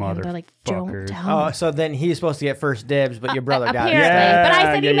gun. And they're like, don't Motherfuckers. tell Oh, him. so then he's supposed to get first dibs, but your brother got Apparently. it. Yeah, But I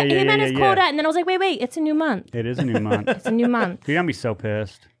said yeah, he meant his yeah. quota, and then I was like, wait, it's a new month. It is a new month. It's a new month. You're gonna be so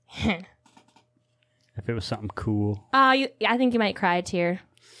pissed if it was something cool. I think you might cry a tear.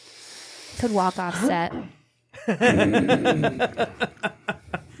 Could walk off set.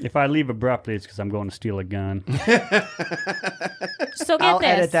 If I leave abruptly, it's because I'm going to steal a gun. So get I'll this.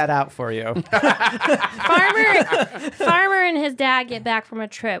 edit that out for you. Farmer and his dad get back from a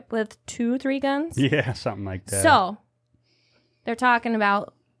trip with 2-3 guns. Yeah, something like that. So they're talking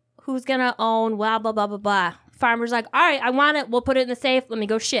about who's gonna own blah blah blah blah blah. Farmer's like, all right, I want it. We'll put it in the safe. Let me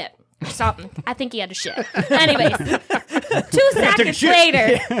go shit. Or something. I think he had to shit. Anyways, 2 seconds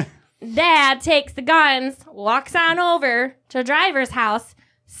later, Dad takes the guns, walks on over to driver's house,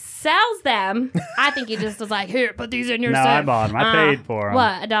 sells them. I think he just was like, here, put these in your No, safe. I bought them. I paid for them.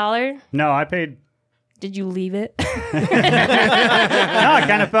 What, $1? No, I paid. Did you leave it? No, I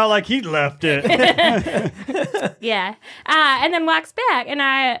kind of felt like he'd left it. Yeah. And then walks back,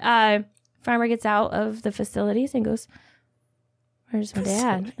 and Farmer gets out of the facilities and goes, where's my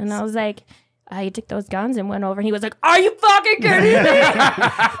dad? And I was like, he took those guns and went over, and he was like, are you fucking kidding me?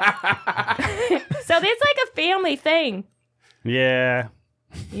 So it's like a family thing. Yeah.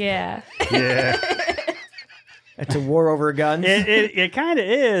 Yeah. Yeah. It's a war over guns. It kind of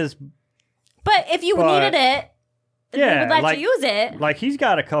is. But if you But- needed it, they Yeah, would let like- you use it. Like, he's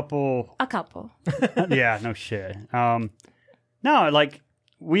got a couple. A couple. Yeah, no shit. No, like,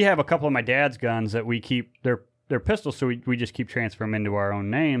 we have a couple of my dad's guns that we keep. They're pistols, so we just keep transferring them into our own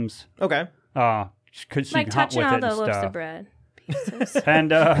names. Okay. So you Like can hunt touching with all it the and loaves stuff. of bread.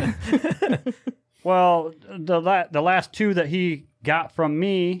 And well, the last 2 that he got from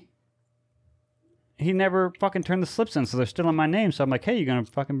me, he never fucking turned the slips in, so they're still in my name. So I'm like, hey, you gonna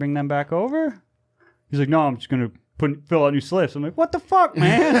fucking bring them back over? He's like, no, I'm just gonna fill out new slips. I'm like, what the fuck,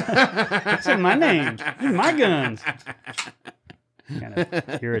 man? It's in my name. These are my guns. Kind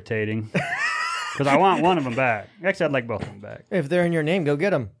of irritating. Because I want one of them back. Actually, I'd like both of them back. If they're in your name, go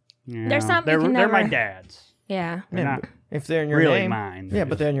get them. Yeah, There's something you can they're my never- dad's. Yeah. They're not If they're in your really name. mine. Yeah,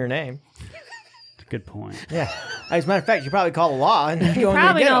 but they're in your name. That's a good point. Yeah. As a matter of fact, you probably call the law and go in there and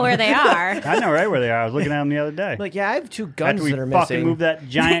Probably get know them. where they are. I know right where they are. I was looking at them the other day. Like, yeah, I have 2 guns After we that are fucking missing. moved that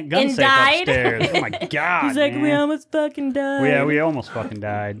giant gun And safe died. upstairs. Oh my god. He's like, man. we almost fucking died. Yeah, we almost fucking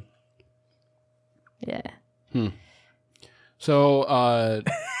died. Yeah. So,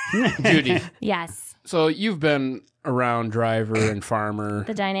 Judy, Yes. so you've been around Driver and Farmer,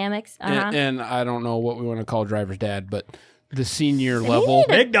 The dynamics. and I don't know what we want to call Driver's dad, but the senior level.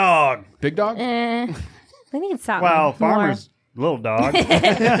 Big dog. Big dog? We need something. Well, more. Farmer's little dog.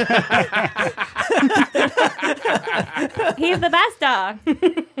 He's the best dog.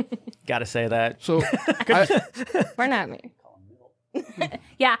 Gotta say that. So, We're not married.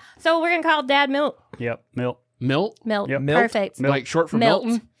 Yeah. So we're gonna call Dad Milt. Yep, Milt. Milt? Milt. Yep. Milt? Perfect. Milt. Like short for Milt.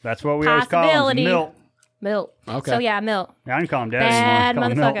 Milton? That's what we always call him. Possibility. Milt. Milt. Okay. So yeah, Milt. I didn't call him Dad Bad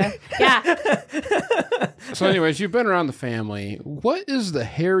anymore. I call him motherfucker. Milt. Yeah. So, anyways, you've been around the family. What is the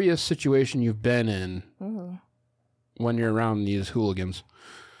hairiest situation you've been in when you're around these hooligans?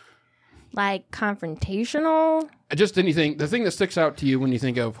 Like confrontational. Just anything. The thing that sticks out to you when you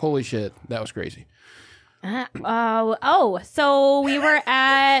think of, holy shit, that was crazy. So we were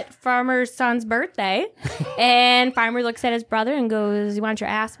at Farmer's son's birthday, and Farmer looks at his brother and goes, "You want your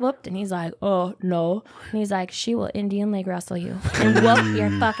ass whooped?" And he's like, "Oh no." And he's like, "She will Indian leg wrestle you and whoop your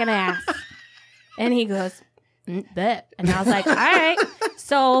fucking ass." And he goes, "Bet." And I was like, "All right."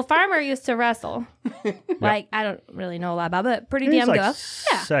 So Farmer used to wrestle. Like, I don't really know a lot about it, but pretty He's damn like good.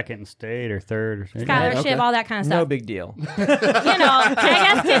 Yeah. second state or third or something. Scholarship, okay. all that kind of No stuff. big deal. You know,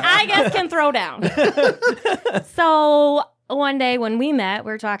 I guess can throw down. So one day when we met,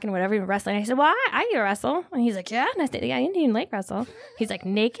 we were talking whatever wrestling. I said, "Well, I can wrestle," and he's like, "Yeah." And I said, "Yeah, Indian leg wrestle." He's like,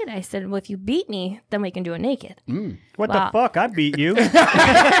 "Naked?" I said, "Well, if you beat me, then we can do it naked." What Wow. the fuck? I beat you.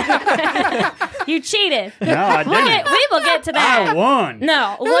 You cheated. No, I didn't. We will get to I that. won.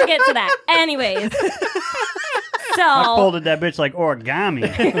 No, we'll get to that. Anyways, I so folded that bitch like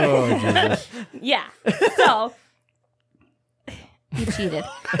origami. Oh, Jesus. yeah, so. You cheated.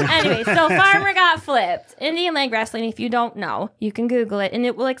 Anyway, so Farmer got flipped. Indian leg wrestling, if you don't know, you can Google it, and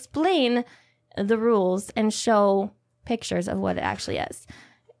it will explain the rules and show pictures of what it actually is.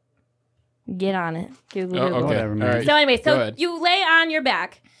 Get on it. Google Oh, Google. okay. Whatever, All man. right. So anyway, Go so ahead. you lay on your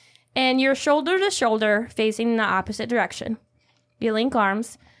back, and you're shoulder to shoulder facing the opposite direction. You link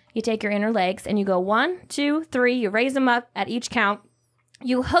arms, you take your inner legs, and you go 1, 2, 3. You raise them up at each count.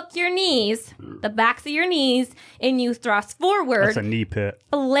 You hook your knees, the backs of your knees, and you thrust forward. That's a knee pit.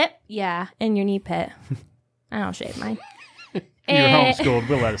 Flip, yeah, in your knee pit. I don't shave mine. You're And- homeschooled.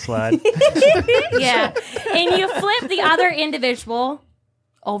 We'll let it slide. yeah, and you flip the other individual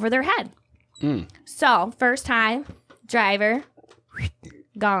over their head. So first time, Driver,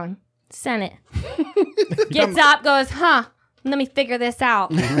 gone. Send it. Gets up, goes, huh? Let me figure this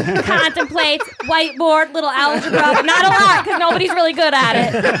out. Contemplates, whiteboard, little algebra. Not a lot, because nobody's really good at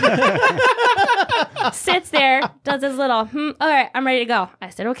it. Sits there, does his little, all right, I'm ready to go. I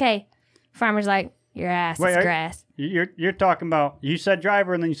said, okay. Farmer's like, your ass Wait, is are- grass. You're talking about, you said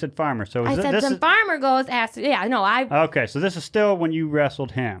Driver and then you said Farmer. So I is said, this the is, farmer goes, ass. Yeah, no, okay, so this is still when you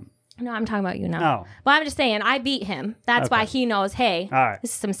wrestled him. no, I'm talking about you now. Oh. But I'm just saying, I beat him. That's why he knows, hey, All right.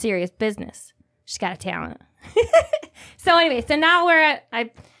 this is some serious business. She's got a talent. So anyway, so now we're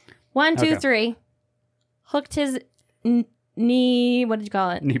at 1, 2, Okay. 3. Hooked his knee. What did you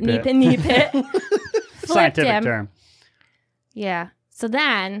call it? Knee pit. Knee pit. Flipped Scientific him. term. Yeah. So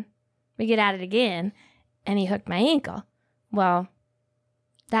then we get at it again, and he hooked my ankle. Well,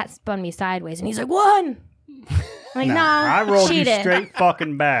 that spun me sideways, and he's like, 1. I'm like, no, I rolled cheated. you straight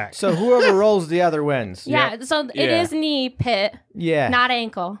fucking back. So whoever rolls the other wins. Yeah, so it Yeah. is knee pit, Yeah. not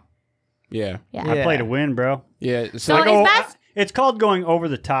ankle. Yeah. Yeah. I played to win, bro. Yeah. So So, Like, it's oh, best. it's called going over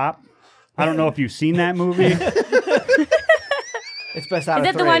the top. I don't know if you've seen that movie. It's best out Is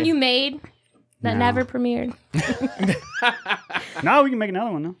of it the 3. one you made that No. never premiered? No, we can make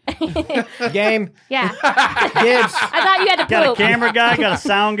another one though. Game. Yeah. Gibbs. I thought you had to Got a poop. camera guy, got a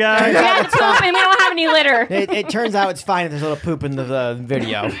sound You guy. had to poop, and we don't have any litter. It turns out it's fine if there's a little poop in the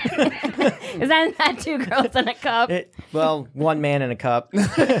video. Is that not 2 girls in a cup? Well, 1 man in a cup.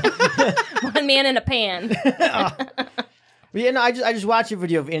 1 man in a pan. But, you know, I just watched a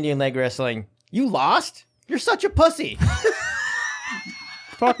video of Indian leg wrestling. You lost? You're such a pussy.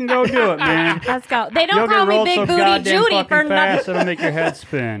 Fucking go do it, man. Let's go. They don't You'll call get me rolled Big so Booty goddamn Judy fucking for fast nothing. it'll make your head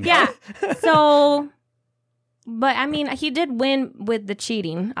spin. Yeah. So But I mean, he did win with the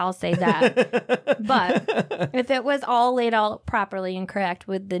cheating. I'll say that. But if it was all laid out properly and correct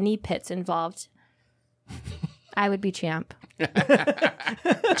with the knee pits involved, I would be champ.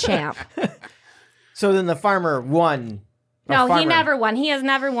 Champ. So then the farmer won. No, he never won. He has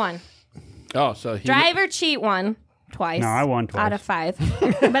never won. Oh, so he Driver cheat won twice. No, I won twice. Out of 5.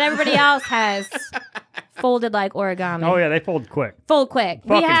 But everybody else has folded like origami. Oh, yeah, they fold quick. Fold quick.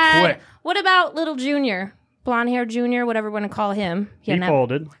 Fucking quick. What about little Junior? Blonde hair Junior, whatever we want to call him. He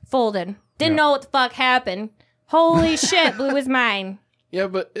folded. Folded. Didn't know what the fuck happened. Holy shit, blew his mind. Yeah,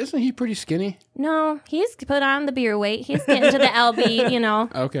 but isn't he pretty skinny? No, he's put on the beer weight. He's getting to the LB, you know.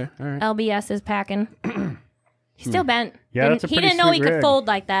 Okay, all right. LBS is packing. He's still bent. Yeah, that's a he pretty didn't know he sweet could rig. fold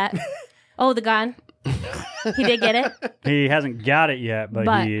like that. Oh, the gun. He did get it. He hasn't got it yet, but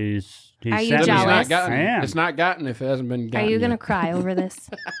But he's are you sent me- jealous? It's not gotten. I am. It's not gotten if it hasn't been gotten. Are you gonna yet. cry over this?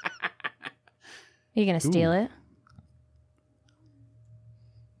 Are you gonna steal it?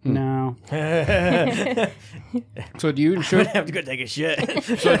 No. So do you I should have to go take a shit.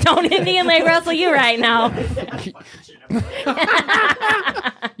 Don't Indian leg wrestle you right now.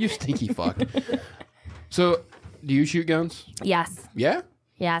 you stinky fuck. So do you shoot guns? Yes, Yeah.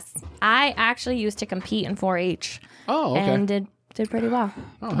 yes. I actually used to compete in 4-H Oh, okay. and did pretty well.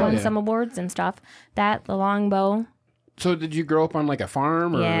 Oh, hell Won yeah. some awards and stuff. That the longbow. So did you grow up on like a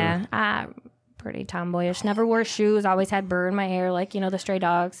farm? Or? Yeah, pretty tomboyish. Never wore shoes. Always had burr in my hair, like the stray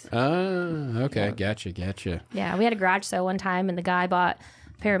dogs. Okay. Gotcha. Yeah, we had a garage sale one time, and the guy bought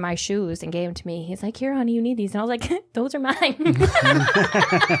a pair of my shoes and gave them to me. He's like, "Here, honey, you need these," and I was like, "Those are mine."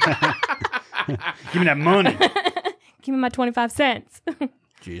 Give me that money. Give me my 25 cents.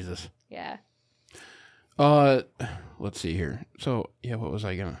 Jesus. Yeah. Let's see here. So yeah, what was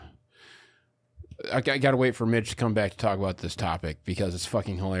I gonna? I gotta wait for Midge to come back to talk about this topic because it's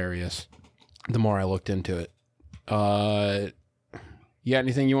fucking hilarious. The more I looked into it, you got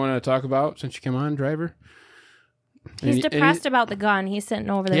anything you want to talk about since you came on, Driver? He's depressed about the gun. He's sitting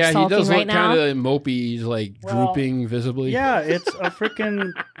over there Yeah, he sulking does right look now. kind of mopey. He's like drooping visibly. Yeah, it's a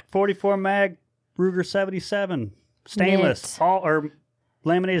freaking 44 mag Ruger 77 stainless, Mint. all or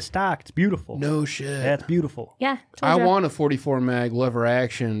laminated stock. It's beautiful. No shit. Yeah, it's beautiful. Yeah. I told you. want a 44 mag lever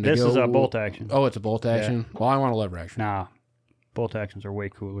action. This is a bolt action. Oh, it's a bolt action. Well, I want a lever action. Nah, bolt actions are way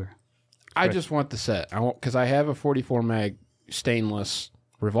cooler. I just want the set. I want because I have a 44 mag stainless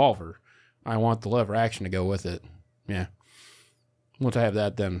revolver. I want the lever action to go with it. Yeah. Once I have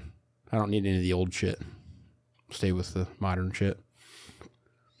that, then I don't need any of the old shit. Stay with the modern shit.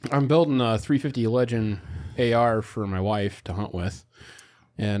 I'm building a 350 Legend AR for my wife to hunt with,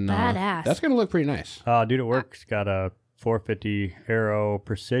 and Badass. that's gonna look pretty nice. Dude at work's got a 450 Arrow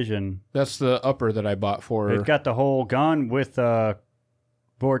Precision. That's the upper that I bought for her. It's got the whole gun with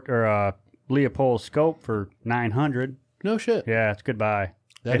Leopold scope for $900. No shit. Yeah, it's goodbye.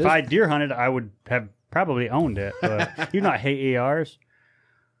 That If is- I deer hunted, I would have probably owned it. But you not hate ARs.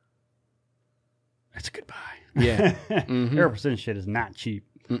 It's goodbye. Yeah. Mhm. Arrow Precision shit is not cheap.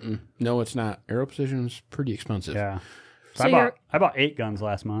 Mm-mm. No, it's not. Arrow Precision is pretty expensive. Yeah. So I bought 8 guns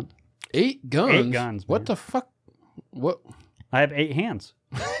last month. 8 guns. 8 guns, What man. the fuck? What? I have 8 hands.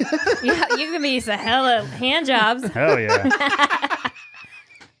 Yeah, you can be some hella hand jobs. Hell yeah.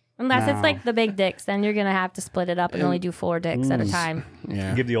 Unless No. it's like the big dicks, then you're gonna have to split it up and only do 4 dicks at a time.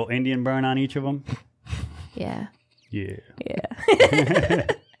 Yeah. Give the old Indian burn on each of them. Yeah. Yeah. Yeah.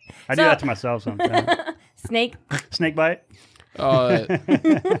 I do So- that to myself sometimes. Snake. Snake bite.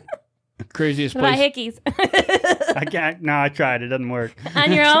 Craziest What about place. hickeys? I can't. No, I tried. It doesn't work.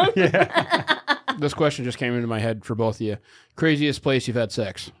 On your own? This question just came into my head for both of you. Craziest place you've had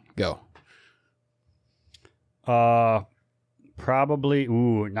sex? Go. Probably.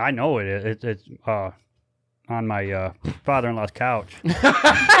 Ooh, I know it. It's on my father-in-law's couch.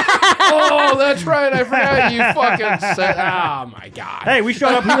 Oh, that's right. I forgot you fucking said. Oh my god. Hey, we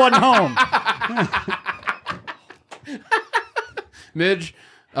showed up. He wasn't home. Midge,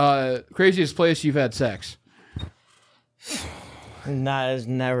 craziest place you've had sex?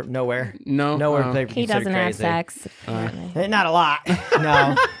 Never, nowhere. No. Nowhere. Oh. They He consider doesn't have crazy. sex. apparently. Not a lot.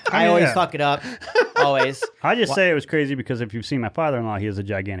 No. I always yeah. fuck it up. Always. I just say it was crazy because if you've seen my father-in-law, he is a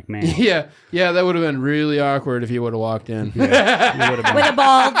gigantic man. Yeah, that would have been really awkward if he would have walked in. He would have been. With a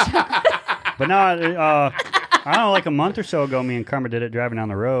bulge. But no, I don't know, like a month or so ago, me and Karma did it driving down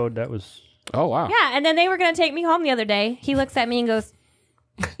the road. That was Oh wow. Yeah, and then they were going to take me home the other day. He looks at me and goes,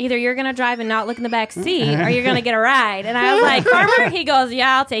 either you're going to drive and not look in the back seat or you're going to get a ride. And I was like, Farmer? He goes,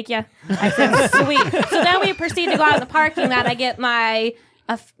 yeah, I'll take you. I said, sweet. So then we proceed to go out in the parking lot. I get my,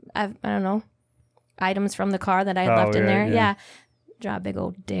 I don't know, items from the car that I had left in right, there. yeah. Yeah. draw a big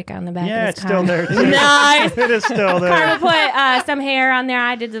old dick on the back Yeah, of it's his still car. there too. Nice. It is still Karma there. put some hair on there.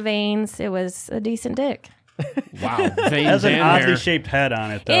 I did the veins. It was a decent dick. Wow. It Veins has an and oddly hair. shaped head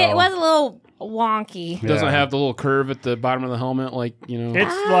on it, though. It was a little wonky. Doesn't Yeah. have the little curve at the bottom of the helmet, like, you know.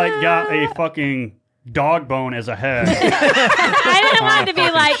 It's like got a fucking dog bone as a head. I didn't want it to be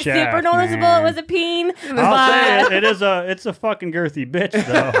like shaft, super noticeable. man. It was a peen. I'll say it's a fucking girthy bitch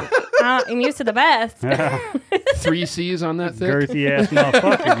though. I'm used to the best. 3 C's on that thing. Girthy ass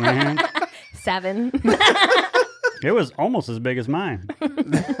motherfucker, man. 7. It was almost as big as mine.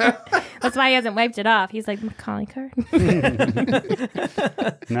 That's why he hasn't wiped it off. He's like, Macaulay card.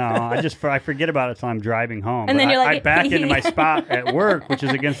 No, I forget about it till I'm driving home. And But then you're like- I back into my spot at work, which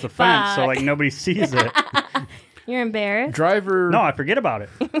is against the fence, so Fuck. like nobody sees it. You're embarrassed. Driver. No, I forget about it.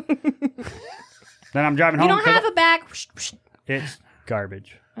 Then I'm driving You home. don't 'cause have a back. It's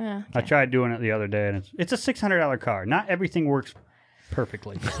garbage. Okay. I tried doing it the other day, and it's a $600 car. Not everything works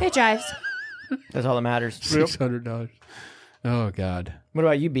perfectly. It drives. That's all that matters. $600. Oh, God. What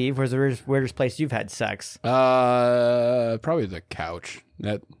about you, Beeve? Where's the weirdest place you've had sex? Probably the couch.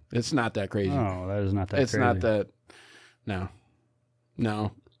 It's not that crazy. Oh, that is not that It's crazy. not that.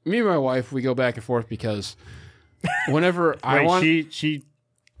 No. Me and my wife, we go back and forth because whenever I Wait, want. she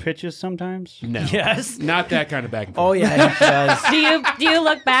pitches sometimes? No. Yes. Not that kind of back and forth. Oh yeah, he does. Do you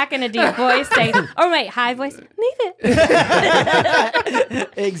look back in a deep voice, say, "Oh wait, high voice, leave it."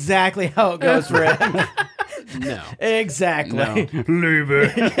 Exactly how it goes for him. No. Exactly. No. Leave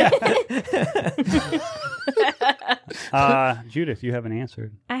it. Judith, you haven't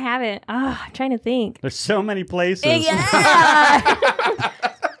answered. I haven't. Oh, I'm trying to think. There's so many places. Yeah.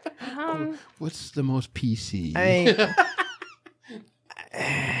 What's the most PC? I mean,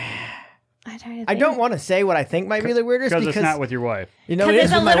 I try to think. I don't want to say what I think might be the weirdest Because because it's not with your wife. you know 'Cause it it's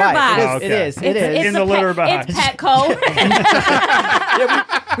is a with my litter wife. box. It Oh, is. It okay. is. It is. In the litter box. It's Petco. Yeah,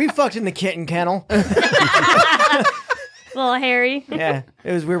 we fucked in the kitten kennel. Little Harry. Yeah,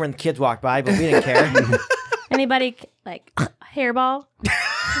 it was weird when the kids walked by, but we didn't care. Anybody like hairball?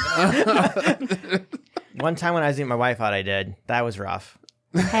 One time when I was eating my wife out, I did. That was rough.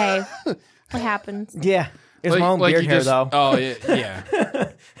 Hey, what happens? Yeah, it was my own beard you hair just- though. Oh, yeah.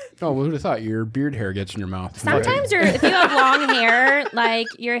 Oh, who would have thought your beard hair gets in your mouth? Sometimes if you have long hair, like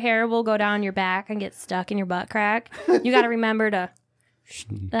your hair will go down your back and get stuck in your butt crack. You got to remember to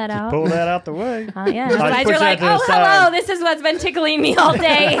that out. Pull that out the way. Yeah. I'll Otherwise, push you're like, that to the oh, side." hello, this is what's been tickling me all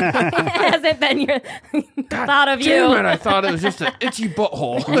day. It hasn't been your thought of Damn you. it, I thought it was just an itchy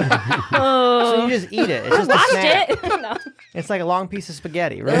butthole. Oh. So you just eat it. It's just a Watched snack. it. No. It's like a long piece of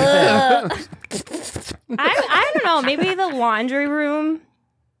spaghetti, right? I don't know. Maybe the laundry room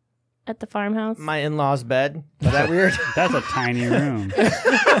at the farmhouse. My in-laws' bed. Is that weird? That's a tiny room.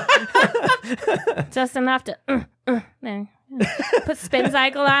 Just enough to then put spin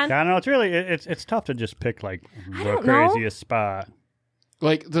cycle on. I don't know. It's really it's tough to just pick like the don't know. craziest spot.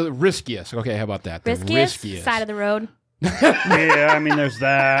 Like the riskiest. Okay, how about that? The Riskiest side of the road. Yeah, I mean, there's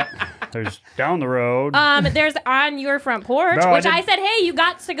that. There's down the road. There's on your front porch, No, I which I didn't- said, hey, you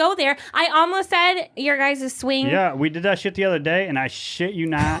got to go there. I almost said your guys' swing. Yeah, we did that shit the other day, and I shit you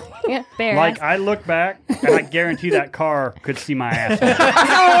not. Yeah, fair. Like, I look back, and I guarantee that car could see my ass. So the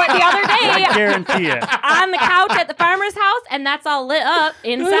other I day, guarantee it. on the couch at the farmer's house, and that's all lit up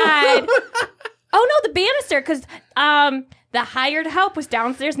inside. Oh no, the banister, because the hired help was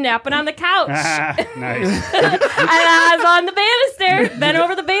downstairs napping on the couch. Nice. And I was on the banister, bent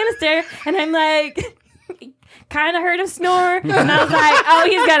over the banister, and I'm like, kind of heard him snore. And I was like, oh,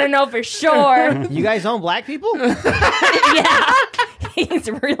 he's got to know for sure. You guys own black people? Yeah. He's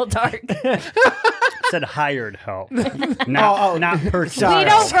real dark. Said hired help. Not personal. Sorry. We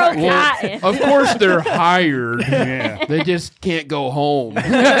don't grow cotton. Of course they're hired. Yeah. They just can't go home.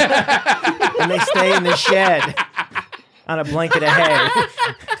 And they stay in the shed on a blanket of hay.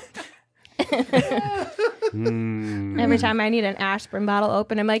 Every time I need an aspirin bottle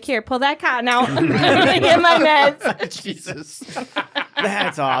open, I'm like, here, pull that cotton out. I'm gonna get my meds. Jesus.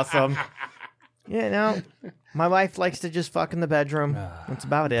 That's awesome. Yeah, no. My wife likes to just fuck in the bedroom. That's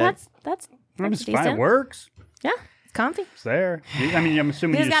about it. That's It's decent. fine. It works. Yeah, it's comfy. It's there. I mean, I'm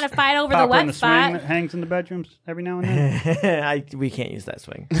assuming You you just gotta fight over pop the her in wet the swing spot. that hangs in the bedrooms every now and then. We can't use that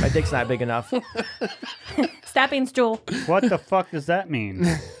swing. My dick's not big enough. Stepping stool. What the fuck does that mean?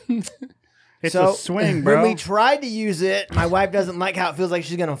 It's So a swing, bro. when we tried to use it, my wife doesn't like how it feels like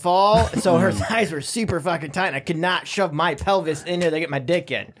she's gonna fall. So her thighs were super fucking tight. And I could not shove my pelvis in there to get my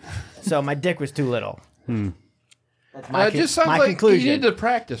dick in. So my dick was too little. That's my, It just sounds my like conclusion. you need to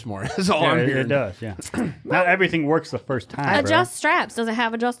practice more. That's all Yeah, I'm it hearing. does, yeah. Not everything works the first time, Adjust straps. Does it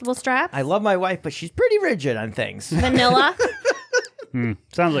have adjustable straps? I love my wife, but she's pretty rigid on things. Vanilla.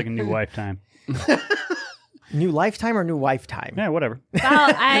 Sounds like a new lifetime. New lifetime or new wife time? Yeah, whatever.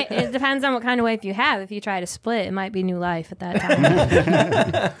 Well, it depends on what kind of wife you have. If you try to split, it might be new life at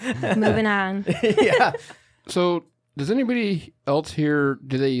that time. Moving on. Yeah. So, does anybody else here,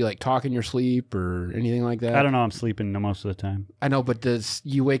 do they like talk in your sleep or anything like that? I don't know. I'm sleeping most of the time. I know, but does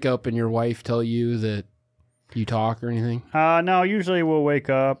you wake up and your wife tell you that you talk or anything? No, usually we'll wake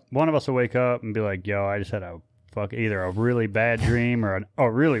up. One of us will wake up and be like, yo, I just had either a really bad dream or a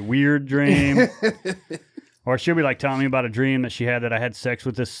really weird dream. Or she'll be like telling me about a dream that she had that I had sex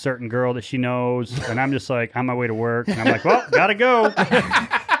with this certain girl that she knows. And I'm just like, on my way to work. And I'm like, well, gotta go.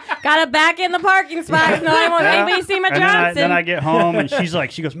 Got to back in the parking spot. No, I won't anybody see my And Johnson. then I get home and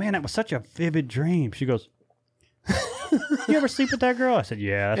she goes, man, that was such a vivid dream. She goes, you ever sleep with that girl? I said,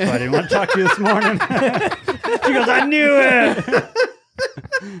 yeah, that's why I didn't want to talk to you this morning. She goes, I knew it.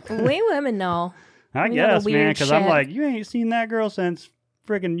 We women know. I We know the guess, man, weird because I'm shit. like, you ain't seen that girl since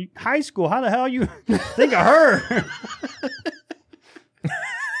freaking high school. How the hell you think of her?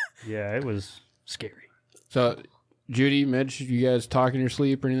 Yeah, it was scary. So, Judy, Mitch, you guys talk in your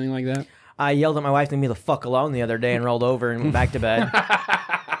sleep or anything like that? I yelled at my wife to leave me the fuck alone the other day and rolled over and went back to bed.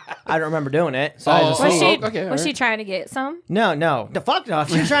 I don't remember doing it. So I was Oh, Was asleep. she okay, all was she right. trying to get some? No. The fuck no. If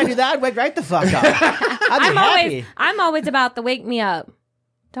she's trying to do that, I'd wake right the fuck up. I'd be happy. I'm always about the wake me up.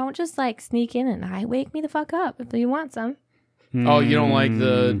 Don't just like sneak in and wake me the fuck up if you want some. Oh, you don't like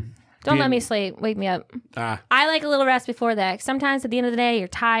the... Don't let me sleep. Wake me up. Ah, I like a little rest before that. Sometimes at the end of the day, you're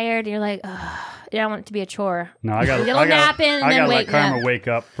tired. And you're like, ugh, I don't want it to be a chore. No, I got A little nap in and I then got to let wake me Karma up. wake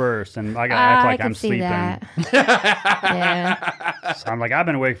up first, and I got to act like I I'm can see sleeping. that. Yeah. So I'm like, I've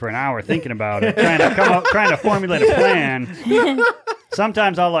been awake for an hour thinking about it, trying to formulate a plan.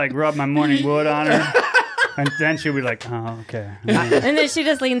 Sometimes I'll like rub my morning wood on her, and then she'll be like, oh, okay. And then she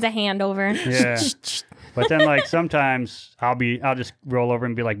just leans a hand over. Yeah. But then, like, sometimes I'll just roll over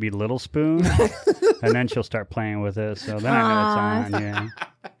and be Little Spoon, and then she'll start playing with it. So then I know it's on. Yeah.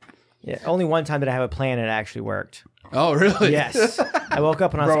 Yeah, only one time did I have a plan and it actually worked. oh, really? Yes. I woke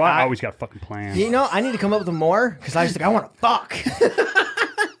up and I was Bro, like, I always got a fucking plan. you know, I need to come up with more because I was like, I want to fuck.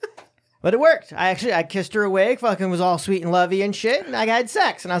 But it worked. I kissed her awake, fucking was all sweet and lovey and shit, and I had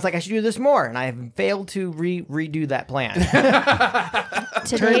sex. And I was like, I should do this more. And I have failed to redo that plan.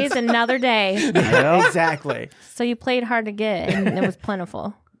 Today's another day. Yeah. Exactly. So you played hard to get, and it was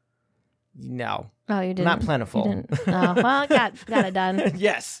plentiful. No. Oh, you didn't. Not plentiful. You didn't. Oh, well, got it done.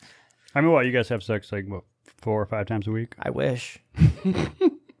 Yes. I mean, what, you guys have sex like, what, 4 or 5 times a week? I wish.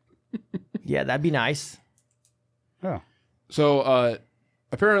 Yeah, that'd be nice. Oh. So,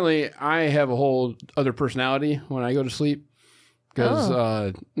 apparently, I have a whole other personality when I go to sleep.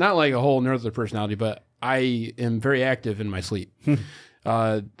 Because, not like a whole other personality, but I am very active in my sleep.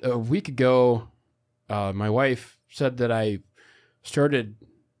 A week ago, my wife said that I started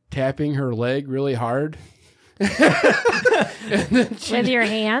tapping her leg really hard. And then With your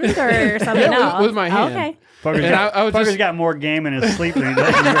hand or something Yeah, else? with my hand. Okay. Fucker's, And got, I was Fucker's just- got more game in his sleep than he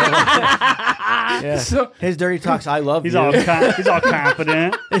does in real life. Yeah. So, His dirty talks, I love He's you. all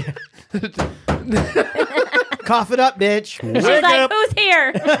confident. Cough it up, bitch. She's Wake like, up. who's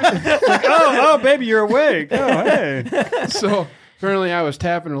here? Oh, baby, you're awake. Oh, hey. so apparently I was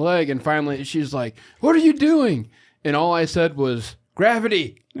tapping her leg, and finally she's like, "What are you doing?" And all I said was,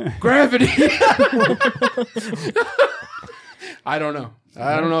 "Gravity, gravity." I don't know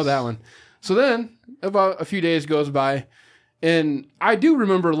that one. So then about a few days goes by, and I do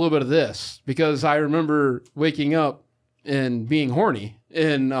remember a little bit of this because I remember waking up and being horny,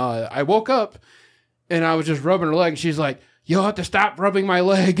 and I woke up and I was just rubbing her leg, and she's like, "You'll have to stop rubbing my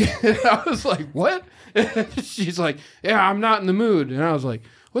leg." And I was like, "What?" And she's like, "Yeah, I'm not in the mood." And I was like,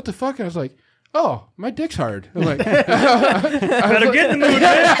 "What the fuck?" And I was like, "Oh, my dick's hard." I'm like, Better get in the mood,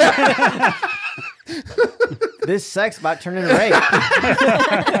 bitch. This sex about turning to rape.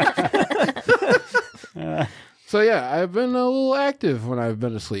 So yeah, I've been a little active when I've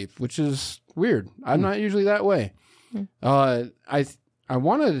been asleep, which is weird. I'm not usually that way. I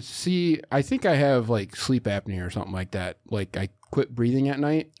want to see. I think I have like sleep apnea or something like that. Like I quit breathing at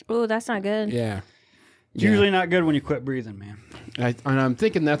night. Ooh, that's not good. Yeah. It's usually not good when you quit breathing, man. And I'm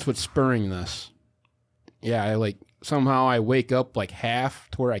thinking that's what's spurring this. Yeah, I like somehow I wake up like half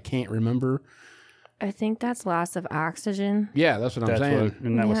to where I can't remember. I think that's loss of oxygen. Yeah, that's what I'm That's saying. what,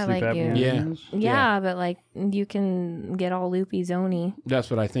 isn't that what Yeah, sleep like apnea you- Yeah. is? Yeah, but like you can get all loopy zony. That's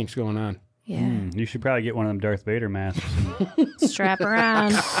what I think's going on. Yeah. You should probably get one of them Darth Vader masks. Strap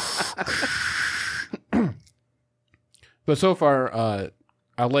around. But so far,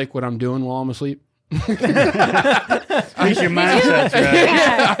 I like what I'm doing while I'm asleep. At least your mindset's right.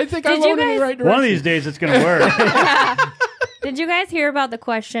 Yeah, I think I'm Did you going in the guys- right direction. One of these days it's going to work. Did you guys hear about the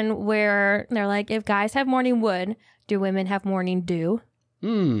question where they're like, if guys have morning wood, do women have morning dew?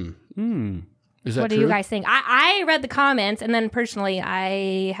 Is that What do true? you guys think? I read the comments, and then personally,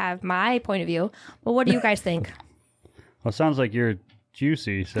 I have my point of view. But what do you guys think? Well, it sounds like you're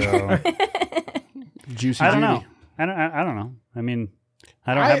juicy, so Juicy I don't Judy. know. I don't know. I mean,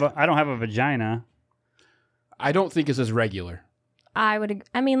 I don't have a vagina. I don't think it's as regular. I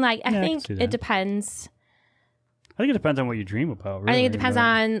mean, like, I Yeah, I can think see it that. depends. I think it depends on what you dream about. Really, I think it depends but-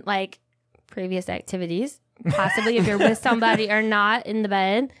 on, like, previous activities. Possibly if you're with somebody or not in the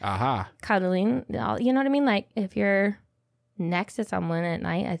bed, Aha. cuddling. You know what I mean? Like, if you're next to someone at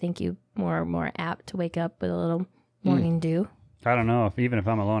night, I think you more apt to wake up with a little morning dew. I don't know. Even if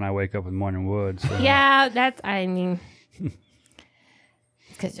I'm alone, I wake up with morning wood. So. Yeah, I mean,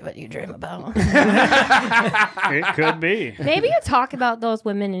 because what you dream about. It could be. Maybe you talk about those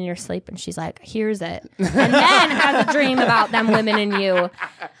women in your sleep and she's like, here's it. And then has a dream about them women and you.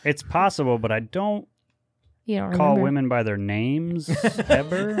 It's possible, but I don't You don't call remember. women by their names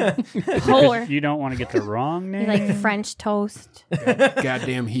ever. Or Because you don't want to get the wrong you name. like French toast.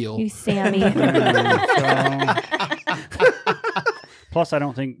 Goddamn heel. You Sammy. Plus, I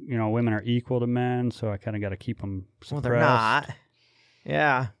don't think women are equal to men, so I kind of got to keep them suppressed. Well, they're not.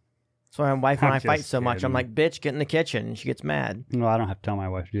 Yeah. That's why my wife and I'm I fight just so much. I'm kidding. like, bitch, get in the kitchen. And she gets mad. No, I don't have to tell my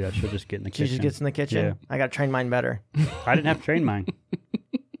wife to do that. She'll just get in the She kitchen. just gets in the kitchen. Yeah. I got to train mine better. I didn't have to train mine.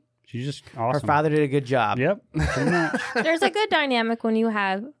 She's just awesome. Her father did a good job. Yep. Pretty much. There's a good dynamic when you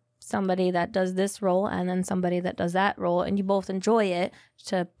have somebody that does this role and then somebody that does that role, and you both enjoy it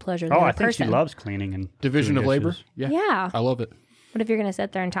to pleasure the Oh, other I think person. she loves cleaning and Division doing of labor. dishes. Yeah. Yeah. I love it. What if you're gonna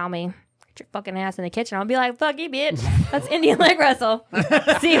sit there and tell me, get your fucking ass in the kitchen? I'll be like, fuck you, bitch. Let's Indian leg wrestle.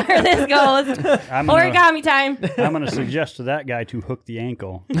 See where this goes. I'm gonna, Origami time. I'm gonna suggest to that guy to hook the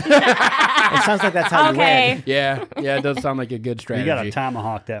ankle. It sounds like that's how you Okay. win. Yeah. Yeah, it does sound like a good You strategy. gotta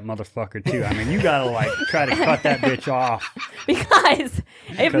tomahawk that motherfucker too. I mean, you gotta try to cut that bitch off. Because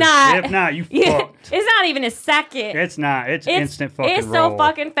if 'Cause not, if not, you yeah, fucked. it's not even a second. It's not. It's instant fucking It's roll. so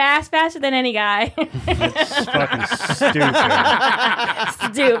fucking fast, faster than any guy. It's fucking stupid.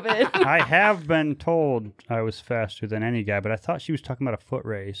 Stupid. I have been told I was faster than any guy, but I thought she was talking about a foot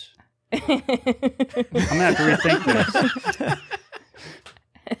race. I'm gonna have to rethink this.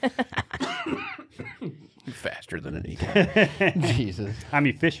 Faster than any guy. Jesus. I'm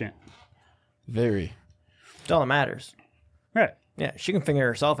efficient. Very. It's all that matters. Right. Yeah, she can finger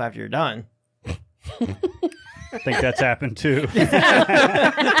herself after you're done. I think that's happened too.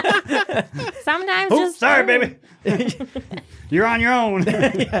 Sometimes Oh, just sorry, baby. You're on your own.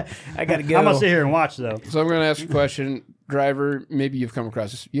 I gotta go. I'm gonna sit here and watch though. So I'm going to ask a question. Driver, maybe you've come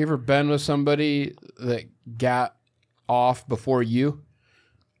across this. You ever been with somebody that got off before you?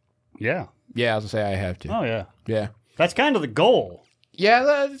 Yeah. Yeah, I was going to say I have to. Oh yeah. Yeah. That's kind of the goal. Yeah,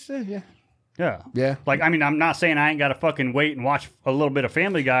 that's, yeah. Yeah. Yeah. Like, I mean, I'm not saying I ain't got to fucking wait and watch a little bit of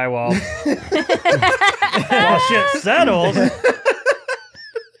Family Guy while shit settles.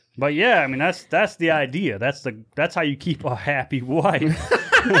 But yeah, I mean, that's the idea. That's how you keep a happy wife.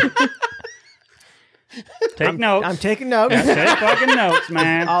 Take notes. I'm taking notes. Take fucking notes,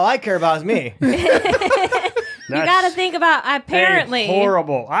 man. All I care about is me. you got to think about apparently.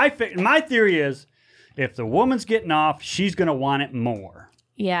 Horrible. My theory is, if the woman's getting off, she's gonna want it more.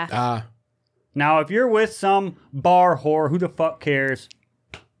 Yeah. Now, if you're with some bar whore, who the fuck cares?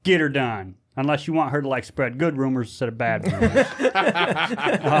 Get her done. Unless you want her to spread good rumors instead of bad rumors.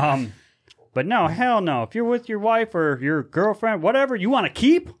 But no, hell no. If you're with your wife or your girlfriend, whatever you want to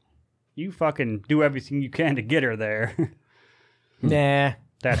keep, you fucking do everything you can to get her there. Nah,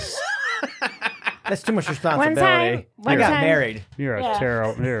 That's that's too much responsibility. one I got time- married. you're a Yeah.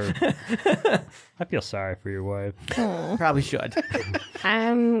 terrible. I feel sorry for your wife. Probably should.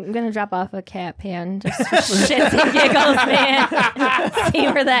 I'm going to drop off a cat pan just for shits and giggles, man. See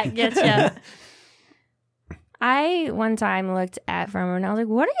where that gets you. I one time looked at Farmer and I was like,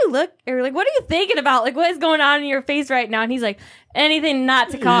 what are you thinking about? Like, what is going on in your face right now? And he's like, anything not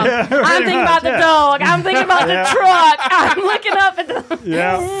to come. Yeah, I'm pretty thinking much, about the yeah. dog. I'm thinking about the truck. I'm looking up at the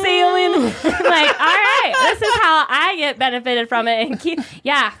ceiling. I'm like, all right, this is how I get benefited from it. And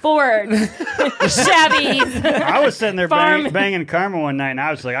Ford, Chevys. I was sitting there Farm. banging Karma one night, and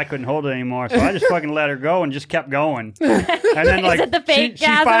I was like, I couldn't hold it anymore, so I just fucking let her go and just kept going. And then, like, it the fake she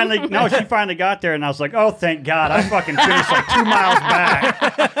gasm? finally got there, and I was like, oh, thank God, I fucking finished 2 miles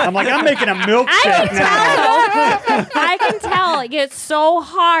back. I'm like, I'm making a milkshake now. I can tell it gets so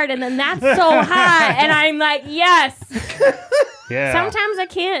hard and then that's so hot. And I'm like, yes. Yeah. Sometimes I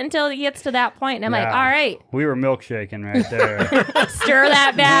can't until it gets to that point. And I'm like, Yeah. all right, We were milkshaking right there. stir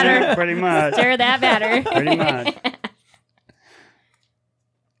that batter. Pretty much. Stir that batter. Pretty much.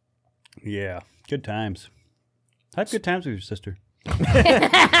 Yeah, good times. I had good times with your sister.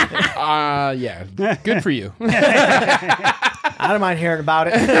 Yeah, good for you. I don't mind hearing about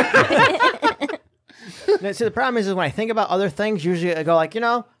it. Now, see, the problem is when I think about other things, usually I go like,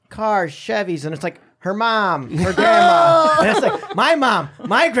 cars, Chevys, and it's like her mom, her grandma. And it's like, my mom,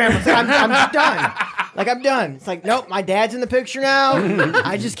 my grandma. It's like, I'm done. Like, I'm done. It's like, nope, my dad's in the picture now.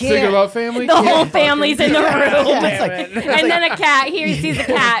 I just can't. Thinking about family? The whole family's in the room. Yeah, it's like, And then a cat, here he sees a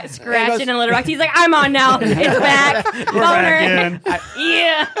cat scratching in a litter box. He's like, I'm on now. It's back. We're back in.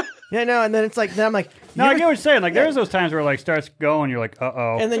 Yeah. yeah, no, and then it's like, then I'm like, No, I get what you're saying. Like, there's those times where it, like, starts going, you're like,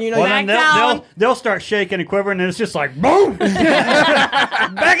 uh-oh. And then, well, back then down. they'll start shaking and quivering, and it's just like, boom!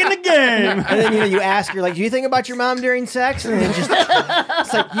 Back in the game! and then, you ask her, like, do you think about your mom during sex? And it just,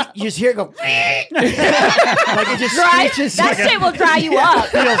 it's like, you just hear it go, like, it just screeches. That shit will dry you up.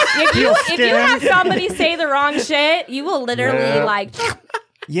 If you skin. have somebody say the wrong shit, you will literally,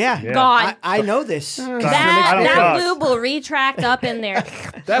 Yeah. gone. I know this. I don't That fuck. lube will retract up in there.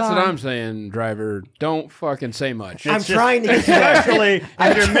 That's what I'm saying, driver. Don't fucking say much. I'm It's just- trying to get to that. Especially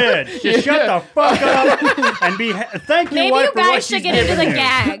if you're mid. Just shut the fuck up and thank your Maybe wife you for what guys she's should get into giving the you.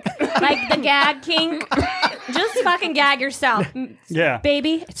 gag. Like the gag kink. Just fucking gag yourself. Yeah.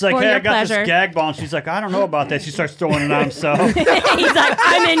 Baby, It's like, for hey, your I got pleasure. this gag ball. And she's like, I don't know about that. She starts throwing it on himself. He's like,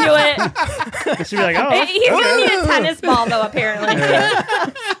 I'm into it. And she'd be like, oh, He's gonna need a tennis ball though, apparently.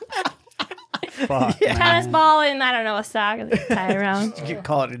 fuck. Tennis ball and I don't know, a sock tie around. You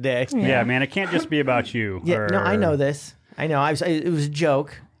call it a day. Yeah, man, it can't just be about you. Yeah, no, I know this. I know. It was a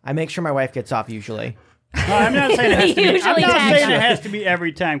joke. I make sure my wife gets off usually. No, I'm not saying it has to be. I'm Usually not tags saying it out. has to be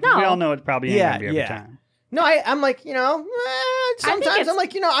every time. 'Cause we No. all know it probably ain't Yeah, gonna be every yeah. time. No, I'm like, sometimes it's- I'm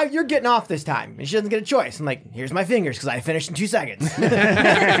like, you're getting off this time. And she doesn't get a choice. I'm like, here's my fingers because I finished in 2 seconds.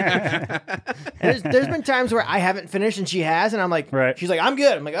 there's been times where I haven't finished and she has, and I'm like, Right. she's like, I'm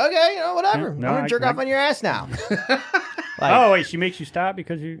good. I'm like, okay, whatever. No, I'm gonna jerk off on your ass now. Like, Oh wait, she makes you stop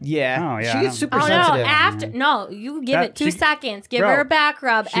because you. yeah. Oh yeah. She gets super Oh no! sensitive. You give That- it 2 she- seconds. Give Bro, her a back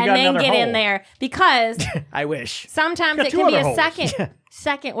rub she and got then another get in hole. there because I wish. sometimes Got it two can be other a holes.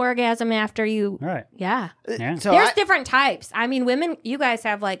 second orgasm after you. Right. Yeah. Yeah. So There's I- different types. I mean, women. You guys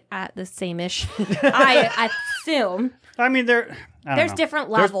have like the same-ish. I assume, I mean, I don't There's know. different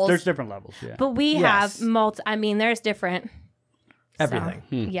There's- levels. There's different levels. Yeah. but we Yes. have I mean, there's different. everything.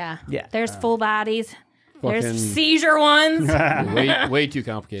 Yeah. Yeah. There's full bodies. Fucking- There's seizure ones. way too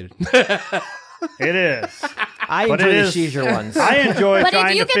complicated. It is. I But enjoy it the is- seizure ones. I enjoy But if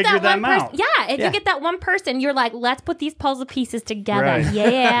trying you to get figure that one them person, out. if Yeah. you get that one person, you're like, let's put these puzzle pieces together. Right.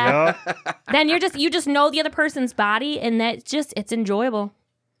 Yeah. Yup. Then you just know the other person's body, and it's enjoyable.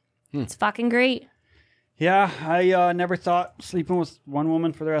 It's fucking great. Yeah, I never thought sleeping with one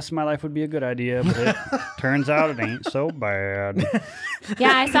woman for the rest of my life would be a good idea, but it turns out it ain't so bad.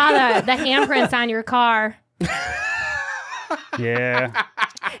 Yeah, I saw the handprints on your car. Yeah.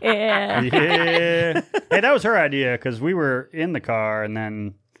 Yeah. Yeah. Hey, that was her idea because we were in the car and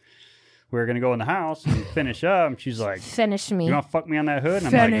then we were going to go in the house and finish up. And she's like, Finish me. you want to fuck me on that hood?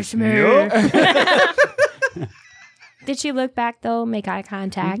 And I'm Finish like, me. Yup. Did she look back though, make eye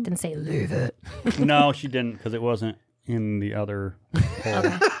contact, and say, "Leave it"? No, she didn't because it wasn't in the other hole.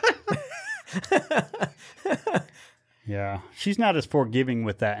 Yeah. She's not as forgiving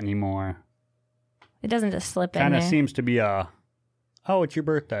with that anymore. It doesn't just slip in Kind of there. seems to be a, oh, it's your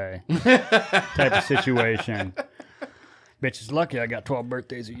birthday type of situation. Bitch is lucky I got 12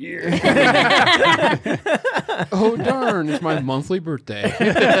 birthdays a year. Oh darn! It's my monthly birthday.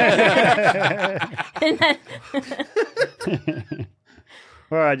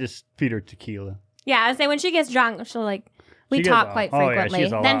 Or I just feed her tequila. Yeah, I say when she gets drunk, she'll we She talk gets- quite oh, yeah, frequently. she's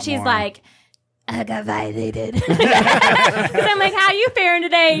a Then lot she's more. like, I got violated. So I'm like, how you faring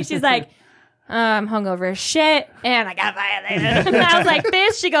today? She's like, I'm hungover as shit, and I got violated. And I was like,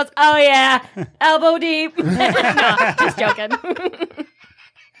 this? She goes, oh yeah, elbow deep. No, just joking.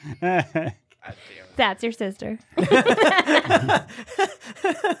 That's your sister.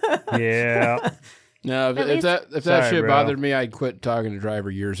 Yeah. No, if least- that Sorry, shit bro. bothered me, I'd quit talking to driver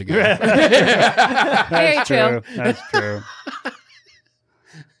years ago. Very true. That's true.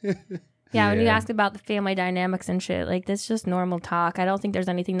 Yeah, when you Yeah. ask about the family dynamics and shit, that's just normal talk. I don't think there's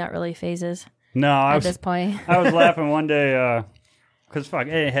anything that really phases No, at this point. I was laughing one day because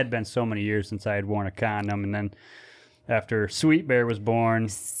it had been so many years since I had worn a condom, and then after Sweet Bear was born,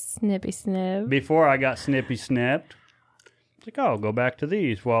 Snippy snip. before I got snippy snipped, it's like, oh, go back to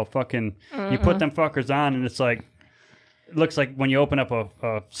these. Well, fucking, you put them fuckers on, and it's like, it looks like when you open up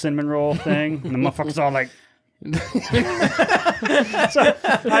a cinnamon roll thing, and the motherfucker's all like. So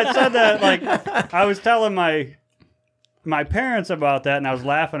I said that, I was telling my my parents about that, and I was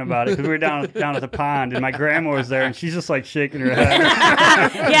laughing about it because we were down at the pond, and my grandma was there, and she's just like shaking her head.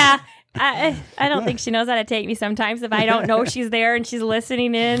 Yeah. I don't think she knows how to take me sometimes if I don't know she's there and she's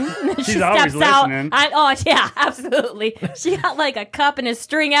listening in. She's always listening. Oh, yeah, absolutely. She got like a cup and a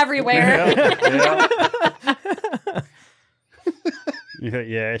string everywhere.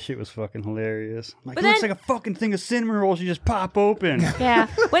 Yeah, shit was fucking hilarious. Like, But it looks then- like a fucking thing of cinnamon rolls you just pop open. Yeah.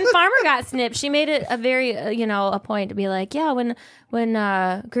 When Farmer got snipped, she made it a very, a point to be like, yeah, when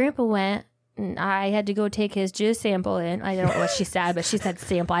Grandpa went, I had to go take his jizz sample in. I don't know what she said, but she said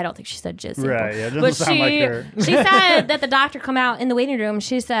sample. I don't think she said jizz sample. Right, yeah, it doesn't But sound like her. She said that the doctor come out in the waiting room.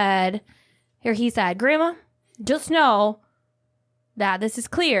 He said, Grandma, just know that this is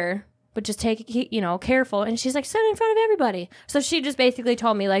clear, but just take it, careful. And she's like, sit in front of everybody. So she just basically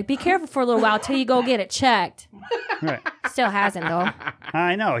told me, like, be careful for a little while till you go get it checked. Right. Still hasn't, though.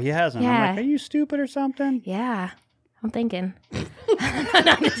 I know, he hasn't. I'm Yeah. like, are you stupid or something? Yeah, I'm thinking.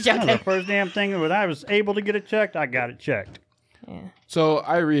 I'm just joking. The first damn thing when I was able to get it checked, I got it checked. Yeah. So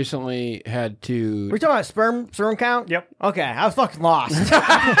I recently had to. We're talking about sperm count? Yep. Okay, I was fucking lost.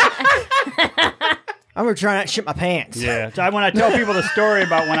 I'm gonna try not to shit my pants. Yeah. So when I tell people the story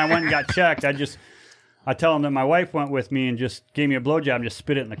about when I went and got checked, I tell them that my wife went with me and just gave me a blowjob and just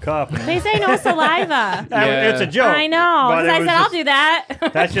spit it in the cup. They say no saliva. Yeah. It's a joke. I know. but Because it I was said, I'll just- do that.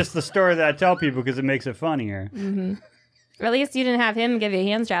 That's just the story that I tell people because it makes it funnier. Or at least you didn't have him give you a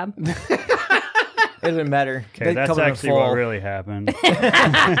hands job. It'd been better. Okay, They'd that's come in actually what full. really happened.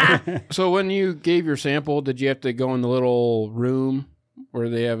 So when you gave your sample, did you have to go in the little room where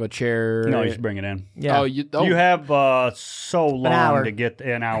they have a chair? No, you should bring it in. Yeah. You You have so long hour. to get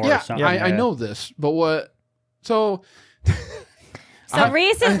an hour Yeah, or something. I know this, but what? So So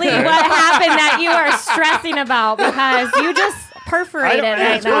recently, what happened that you are stressing about because you just perforated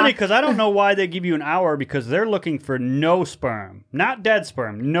right it's now. funny because I don't know why they give you an hour because they're looking for no sperm, not dead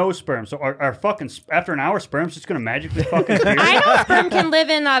sperm, no sperm. So our fucking after an hour, sperm's just gonna magically fucking appear. I know sperm can live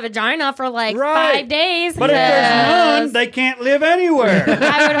in a vagina for like Right. 5 days. But if there's none, because they can't live anywhere.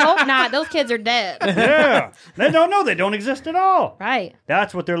 I would hope not. Those kids are dead. Yeah, they don't know. They don't exist at all. Right.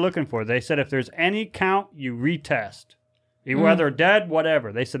 That's what they're looking for. They said if there's any count, you retest. Whether dead,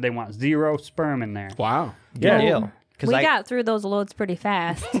 whatever. They said they want 0 sperm in there. wow. Good Yeah. deal. 'Cause We I- got through those loads pretty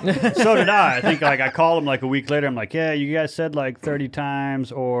fast. So did I. I think I called them like a week later. I'm like, yeah, you guys said like 30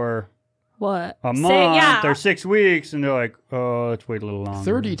 times or What? a Say- month yeah. or 6 weeks, and they're like, oh, let's wait a little longer.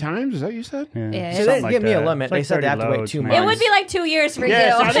 30 times? Is that what you said? Yeah, Yeah. So they something didn't like give me a that. limit. It's like They said they have to 30 wait loads, 2 man. months. It would be like 2 years for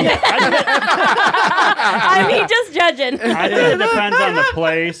Yes, you. I mean, just judging. I think it depends on the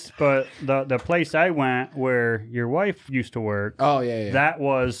place, but the place I went where your wife used to work, Oh, yeah. there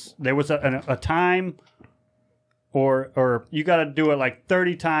was a time or you got to do it like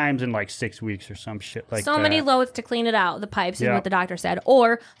 30 times in like 6 weeks or some shit like So that. many loads to clean it out, the pipes, is Yeah. what the doctor said,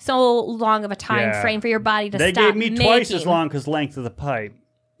 or so long of a time Yeah. frame for your body to They stop gave me twice as making. long because length of the pipe.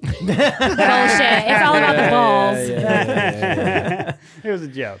 Bullshit. It's all about the balls. It was a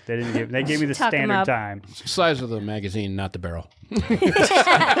joke. They gave me the Tuck 'em standard up. time. Size of the magazine, not the barrel.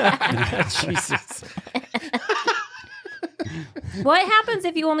 Jesus. What happens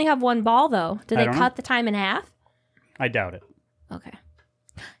if you only have one ball, though? Do I they don't know. cut the time in half? I doubt it. Okay.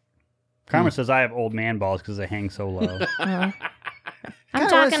 Carmen says I have old man balls because they hang so low. I'm Kinda talking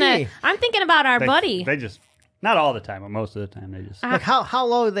wanna to. see. I'm thinking about our buddy. They just not all the time, but most of the time they just Like how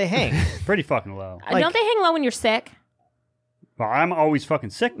low do they hang? pretty fucking low. like- Don't they hang low when you're sick? Well, I'm always fucking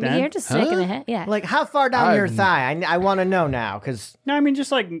sick then. You're just sick in the head. Yeah. Like how far down your I've- thigh? I want to know now because No, I mean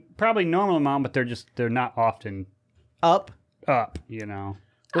just like probably normal amount, but they're not often up. up. You know.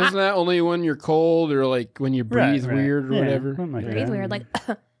 Wasn't that only when you're cold or like when you breathe Right. weird or Yeah, whatever? something like Breathe that. weird. Like,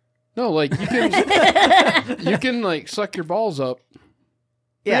 No, like you can like suck your balls up.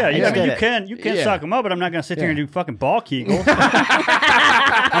 Yeah, I just mean did it. you can Yeah. suck them up, but I'm not gonna sit here and do fucking ball kegels.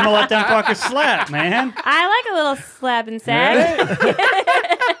 I'm gonna let them fuckers slap, man. I like a little slap and sag.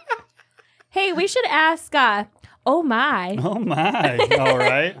 Hey, we should ask. Oh my. Oh my! All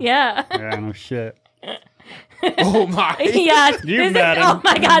right. Yeah. Yeah, no shit. Oh my. Yes. You This met is, him. oh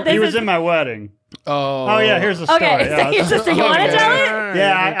my god. This He was is in my wedding. Oh. Oh yeah, here's the story. okay. Yeah, So you just you want to Okay. tell it?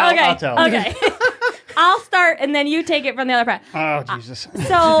 yeah, Okay. I'll tell. Okay. I'll start and then you take it from the other part. Oh Jesus!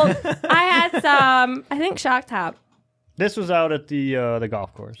 So I had some. I think shock top This was out at the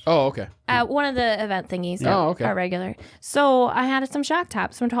golf course. Oh, okay. at one of the event thingies. Oh, okay. Our regular. So I had some shock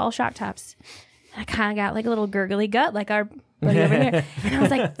tops, some tall shock tops. I kind of got like a little gurgly gut, like our buddy over here. And I was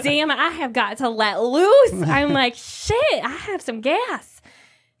like, damn it, I have got to let loose. I'm like, shit, I have some gas.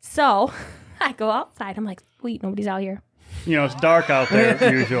 So I go outside. I'm like, sweet, nobody's out here. You know, it's dark out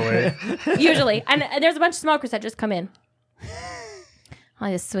there usually. Usually. And there's a bunch of smokers that just come in. Oh,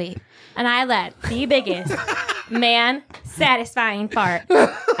 you're sweet. And I let the biggest man satisfying fart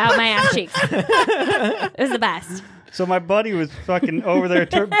out my ass cheeks. It was the best. So my buddy was fucking over there,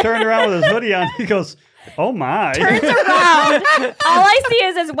 turned around with his hoodie on. He goes, "Oh my!" Turns around. All I see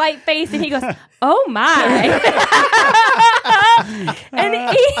is his white face, and he goes, "Oh my!"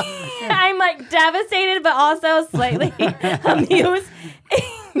 And I'm like devastated, but also slightly amused.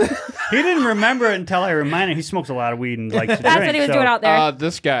 He didn't remember it until I reminded him. He smokes a lot of weed and likes to That's drink. what he was so- doing out there.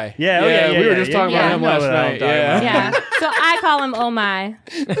 This guy. Yeah, we were just talking about yeah. him I know last what I'm night. talking about. Yeah. So I call him Oh My.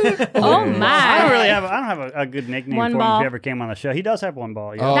 Oh My. I don't have a good nickname One for him ball. if he ever came on the show. He does have one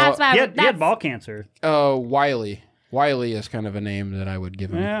ball. Yeah. Oh, That's why he had ball cancer. Wiley. Wiley is kind of a name that I would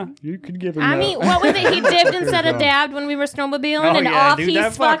give him. Yeah, you could give him I that. mean, what was it? He dipped instead of dabbed when we were snowmobiling, Oh, and yeah, off dude, he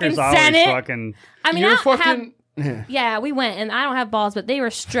that fucking fucker's always sent it. fucking... I mean, You're I don't have. fucking. Yeah, we went, and I don't have balls, but they were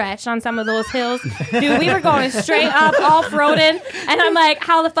stretched on some of those hills. Dude, we were going straight up, off-roading, and I'm like,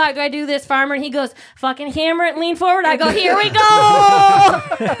 how the fuck do I do this, farmer? And he goes, fucking hammer it and lean forward. I go, here we go!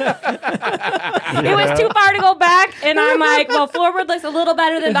 It was too far to go back, and I'm like, well, forward looks a little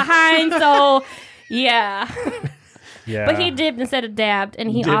better than behind, so yeah. Yeah. But he dipped instead of dabbed, and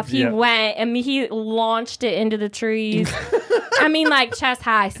he Dipped, went, and he launched it into the trees. I mean, like chest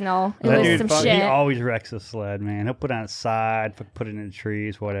high snow. It That was dude, some he shit. always wrecks a sled, man. He'll put it on its side, put it in the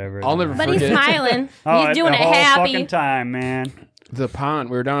trees, whatever. I'll never But he's forget smiling. Oh, He's doing the it whole happy. fucking time, man. the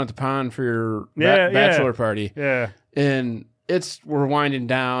pond. We were down at the pond for your Yeah, bachelor party, Yeah. and we're winding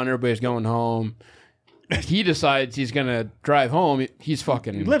down. Everybody's going home. He decides he's gonna drive home. He's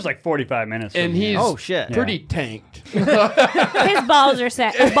fucking He lives like 45 minutes. and from here. he's Oh, shit. pretty tanked. His balls are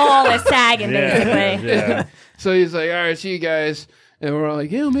his ball is sagging basically. Yeah. So he's like, "All right, see you guys." And we're all like,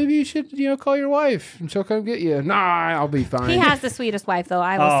 maybe you should, call your wife and she'll come get you. Nah, I'll be fine. He has the sweetest wife, though.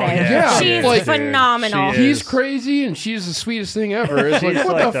 I will Oh, say, yeah. she's Like- phenomenal. She is. He's crazy and she's the sweetest thing ever. It's like, She's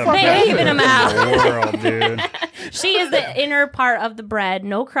what like the the fuck? They best even him in out. the world, dude. She is the inner part of the bread,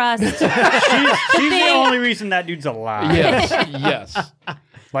 no crust. She's the only reason that dude's alive. Yes, yes.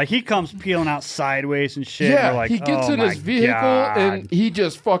 Like, he comes peeling out sideways and shit. Yeah, and we're like, he gets oh in my his vehicle God. and he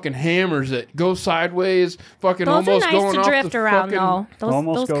just fucking hammers it. Goes sideways, fucking Those are almost nice going to off drift the around, fucking...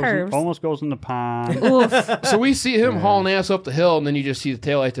 though. Those curves. Almost goes in the pond. Oof. So we see him hauling ass up the hill, and then you just see the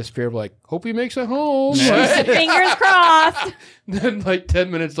taillight disappear. We're like, hope he makes it home. Fingers crossed. Then, like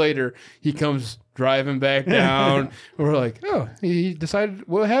 10 minutes later, he comes driving back down. We're like, oh, he decided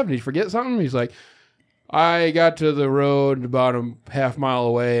what happened. Did he forget something? He's like, I got to the road about a half mile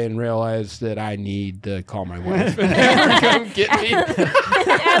away and realized that I need to call my wife and have her come get me.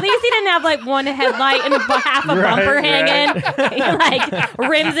 At least he didn't have like one headlight and half a bumper Right. hanging. He like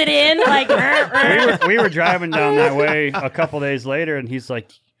rims it in like. we were driving down that way a couple days later, and he's like,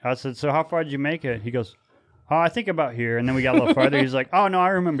 I said, so how far did you make it? He goes, oh, I think about here. And then we got a little farther. He's like, oh, no, I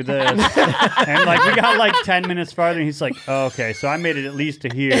remember this. And like we got like 10 minutes farther, and he's like, oh, okay, so I made it at least to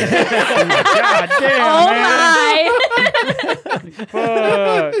here. I'm like, God damn, Oh man. my!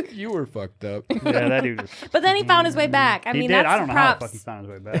 Fuck. You were fucked up. Yeah, that dude was... But then he found his way back. I He mean, did. that's I don't know how the fuck props. he found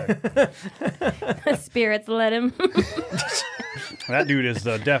his way back. Spirits led him. That dude is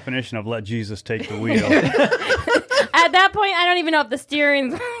the definition of let Jesus take the wheel. At that point, I don't even know if the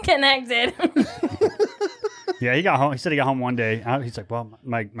steering's connected. Yeah, he got home. He said he got home one day. He's like, well,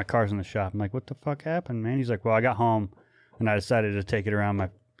 my car's in the shop. I'm like, what the fuck happened, man? He's like, well, I got home, and I decided to take it around my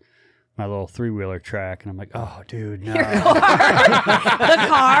little 3-wheeler track. And I'm like, oh, dude, no. The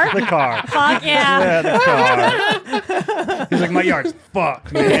car? The car. Fuck yeah. Yeah, the car. He's like, my yard's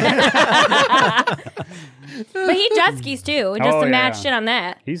fucked, man. But he jet skis too, just Oh, to match yeah. shit on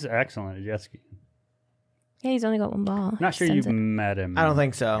that. He's excellent at jet ski. Yeah, he's only got one ball. Not sure Sends you've it. met him. I don't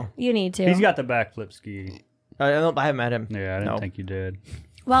think so. You need to. He's got the backflip ski. I haven't met him. Yeah, I didn't Nope. think you did.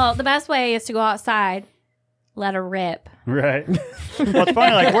 Well, the best way is to go outside, let her rip. Right. Well, it's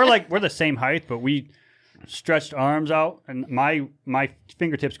funny. Like we're the same height, but we stretched arms out, and my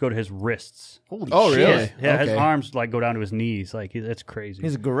fingertips go to his wrists. Oh, really? Yeah, his Okay. arms like go down to his knees. Like it's crazy.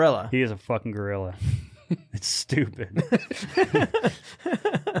 He's a gorilla. He is a fucking gorilla. It's stupid.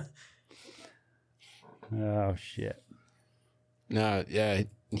 Oh shit. No, yeah,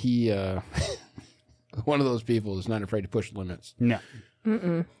 he one of those people is not afraid to push limits. No.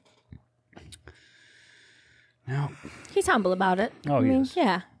 Mm-mm. No. He's humble about it. Oh, I mean, yes.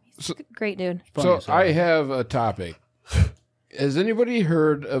 yeah. He's a great dude. Funny So as hell. I have a topic. Has anybody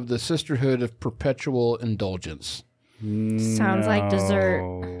heard of the Sisterhood of Perpetual Indulgence? Sounds like dessert.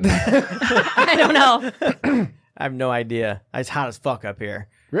 No. I don't know. I have no idea. It's hot as fuck up here.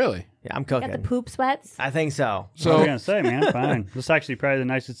 Really? Yeah, I'm Got the cooking. poop sweats. I think so. I was So gonna say, man, fine. This is actually probably the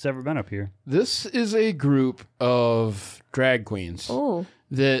nicest it's ever been up here. this is a group of drag queens Oh,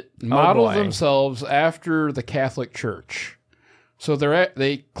 that model boy. themselves after the Catholic Church. So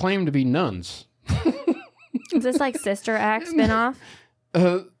they claim to be nuns. is this like Sister Act spinoff?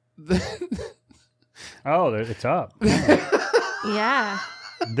 Uh, Oh, it's up. Yeah.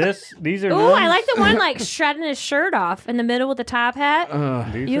 These are. Ooh, nuns? I like the one like shredding his shirt off in the middle with the top hat.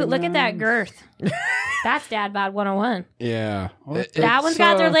 These You are look at that nuns. girth. That's Dad Bod 101. yeah. That one's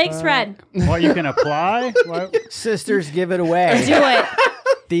got their legs spread. What you can apply? What? Sisters, give it away. Do it.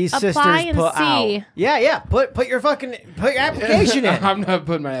 These Apply sisters and put see. out. Yeah. Put your application in. I'm not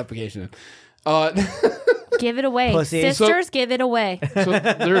putting my application in. Give it away. Pussy. Sisters, give it away. So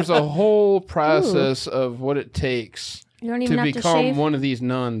there's a whole process of what it takes You don't even to have to become shave. one of these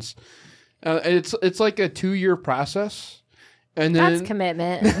nuns. It's like a 2-year process, and then That's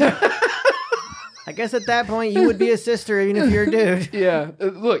commitment. I guess at that point you would be a sister even if you're a dude. yeah.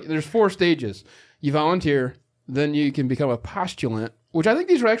 Look, there's 4 stages. You volunteer, then you can become a postulant, which I think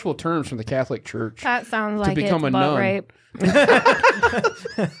these are actual terms from the Catholic Church. That sounds like become it's a butt nun. rape.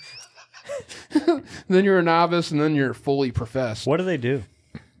 Then you're a novice, and then you're fully professed. What do they do?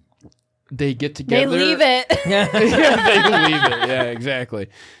 They get They together. leave it. Yeah, they leave it. Yeah, exactly.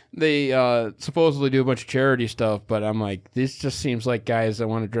 They supposedly do a bunch of charity stuff, but I'm like, this just seems like guys that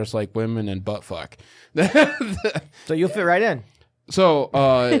want to dress like women and butt fuck. So you'll fit right in. So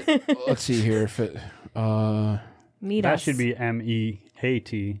let's see here. If it, Meet That us. should be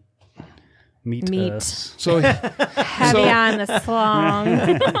MEAT. Meet Meat. us. so Heavy so- on the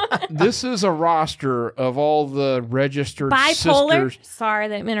slong. this is a roster of all the registered Bipolar. sisters. Sorry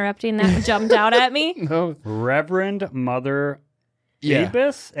that I'm interrupting. That jumped out at me. No, Reverend Mother yeah.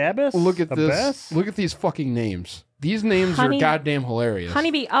 Abbess? Look at this. Abbess? Look at these fucking names. These names Honey- are goddamn hilarious.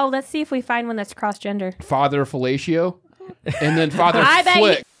 Honeybee. Oh, let's see if we find one that's cross gender. Father Fellatio, and then Father I bet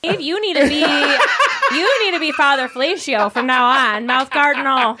Flick. you need to be Father Felicio from now on. Mouth guard and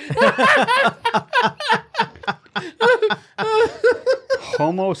all.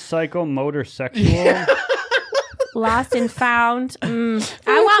 Homopsychomotosexual. Lost and found. I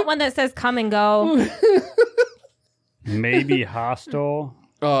want one that says come and go. Maybe hostile.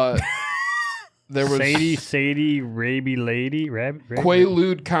 There was Sadie, Raby Lady.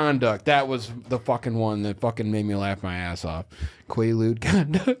 Quaalude Conduct. That was the fucking one that fucking made me laugh my ass off. Quaalude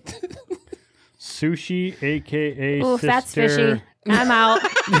Conduct. Sushi, a.k.a. Ooh, Sister. that's fishy. I'm out.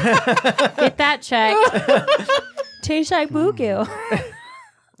 Get that check. Tastes like buku.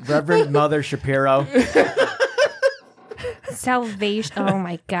 Reverend Mother Shapiro. Salvation. Oh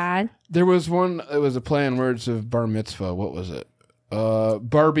my God. There was one. It was a play on words of bar mitzvah. What was it?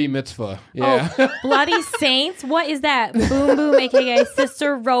 Barbie mitzvah. Yeah. Oh, Bloody Saints. What is that? Boom Boom, aka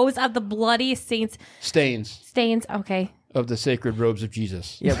Sister Rose of the Bloody Saints. Stains Stains. Okay. of the sacred robes of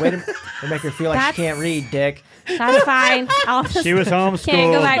Jesus. Yeah, way to make her feel like That's- she can't read, Dick. That's fine. I'll just She was homeschooled.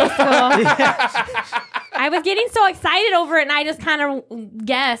 can't go back to school. I was getting so excited over it, and I just kind of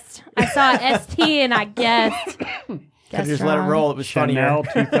guessed. I saw ST, and I guessed. Could just let it roll. It was Chanel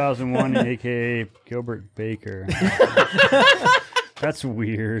funnier. 2001, a.k.a. Gilbert Baker. That's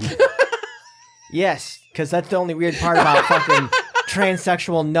weird. Yes, because that's the only weird part about fucking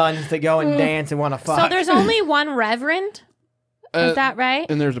transsexual nuns that go and dance and want to fuck. So there's only one reverend. Is that right?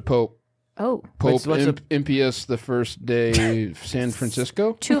 And there's a pope. Oh. Pope what's a- Impius the First Day, San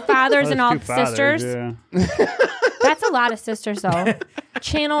Francisco. 2 fathers and all Two fathers, sisters. yeah. That's a lot of sisters, though.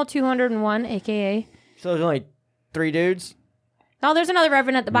 Channel 201, aka. So there's only 3 dudes? No, there's another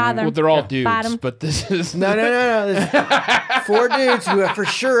reverend at the bottom. Well, they're all dudes, Bottom. but this is No. There's 4 dudes who are for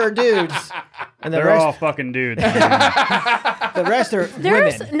sure are dudes. And the They're rest, all fucking dudes. the rest are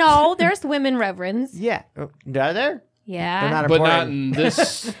There's women. no, there's women reverends. Yeah. Are there? Yeah. They're not but not important. in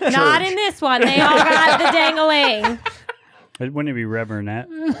this. Not in this one. They all got the dang-a-lang. Wouldn't it be Reverendette?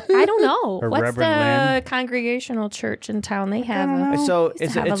 I don't know. Or What's Reverend the Lynn? congregational church in town? They have a. So used to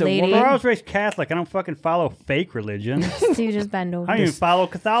it's have a lady. woman. Well, I was raised Catholic. I don't fucking follow fake religion. So you just bend over. I don't even follow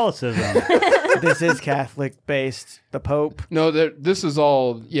Catholicism. This is Catholic based. The Pope. No, this is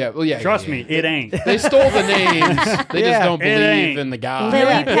all. Yeah, well, yeah. Trust yeah, me, it ain't. They stole the names. They Yeah, just don't it believe ain't. in the God. Lily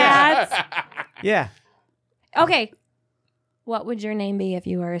Yeah. pads. Yeah. Okay. What would your name be if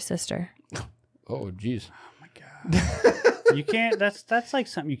you were a sister? Oh, jeez. You can't. That's like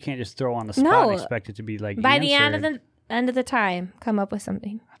something you can't just throw on the spot No. and expect it to be like. By the answered. end of the time, come up with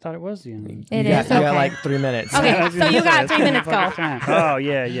something. I thought it was the end. It You is got okay. like 3 minutes. Okay, so you got 3 minutes go. Oh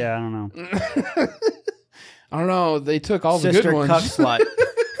yeah. I don't know. I don't know. They took all the Sister good ones. cuck slut.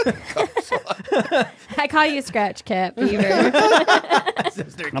 I call you Scratch Cat Fever.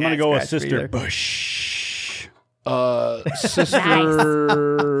 Sister I'm gonna Cat go with Scratch Sister Fever. Bush. Sister.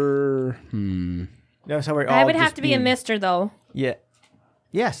 No, so we're I all would have just to be a being- mister, though. Yeah.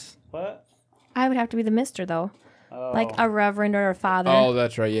 Yes. What? I would have to be the mister, though. Like a reverend or a father. Oh,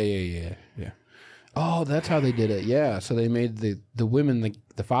 that's right. Yeah. Oh, that's how they did it. Yeah. So they made the women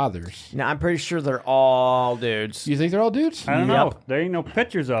the fathers. No, I'm pretty sure they're all dudes. You think they're all dudes? I don't know. Yep. There ain't no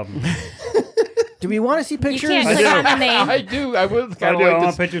pictures of them. Do we want to see You pictures? can't I click do. on the name. I do. I would I kind do. I of want like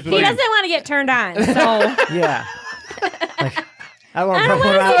this. pictures with He them. doesn't want to get turned on, so Yeah. Like, I want I to don't put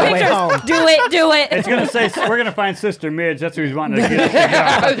want them out to on see the way pictures. home. Do it. It's gonna say we're gonna find Sister Midge. That's who he's wanting to get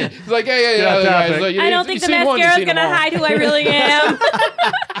us to go. It's like, yeah. Get off guys, topic. like, I don't think the mascara's gonna hide who I really am.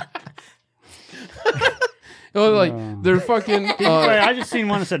 Oh, like they're fucking. Wait, I just seen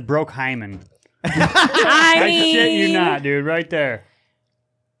one that said broke hymen. I I mean, shit you not, dude. Right there.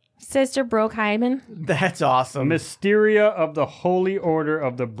 Sister broke hymen. That's awesome. Mysteria of the Holy Order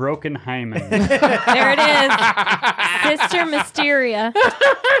of the Broken Hymen. There it is. Sister Mysteria.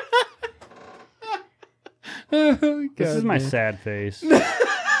 This is my sad face.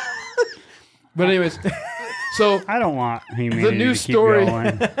 But anyways, so I don't want humanity the new to keep story,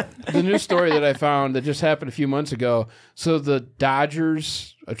 going. the new story that I found that just happened a few months ago. So the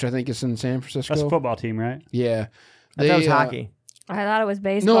Dodgers, which I think is in San Francisco. That's a football team, right? Yeah, I thought it was hockey. I thought it was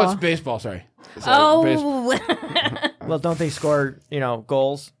baseball. No, it's baseball. Sorry. Baseball. Oh. Well, don't they score,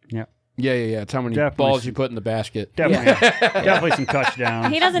 goals? Yeah. Yeah. It's how many Definitely balls some- you put in the basket. Definitely, definitely some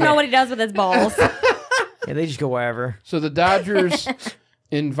touchdowns. He doesn't know what he does with his balls. Yeah, they just go wherever. So the Dodgers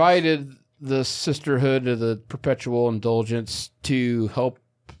invited the Sisterhood of the Perpetual Indulgence to help,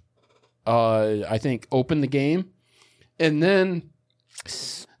 I think, open the game. And then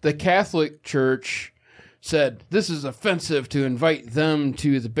the Catholic Church said, this is offensive to invite them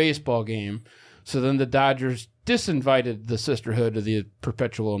to the baseball game. So then the Dodgers disinvited the Sisterhood of the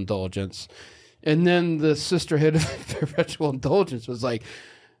Perpetual Indulgence. And then the Sisterhood of the Perpetual Indulgence was like,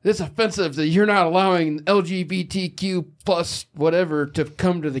 it's offensive that you're not allowing LGBTQ plus whatever to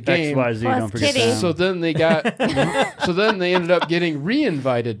come to the game. XYZ, Plus don't forget titties. that. So then they got, so then they ended up getting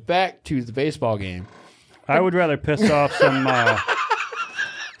re-invited back to the baseball game. I would rather piss off some. I'd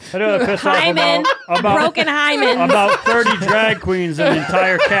rather piss off Hymen. Broken hymen. about 30 drag queens in the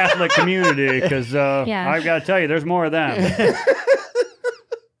entire Catholic community because Yeah. I've got to tell you, there's more of them.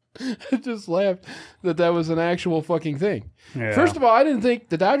 I just laughed that was an actual fucking thing. Yeah. First of all, I didn't think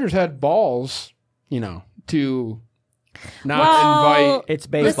the Dodgers had balls, to not Well, invite. It's The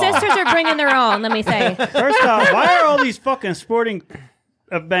baseball. sisters are bringing their own, let me say. First off, why are all these fucking sporting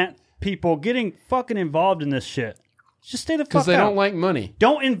event people getting fucking involved in this shit? Just stay the fuck Because they out. don't like money.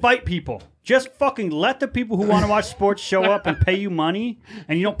 Don't invite people. Just fucking let the people who want to watch sports show up and pay you money,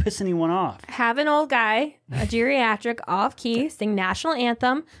 and you don't piss anyone off. Have an old guy, a geriatric, off key, sing national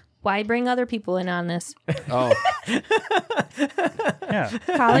anthem. Why bring other people in on this? Oh, Yeah.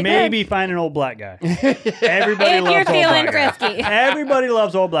 Call it Maybe find an old black guy. Everybody If loves you're old feeling black guys. frisky. Everybody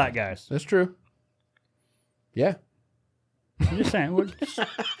loves old black guys. that's true. Yeah. I'm just saying.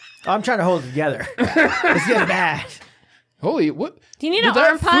 I'm trying to hold it together. It's getting bad. Holy, what? Do you need Did an that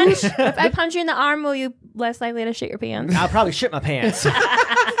arm punch? If I punch you in the arm, will you less likely to shit your pants? I'll probably shit my pants.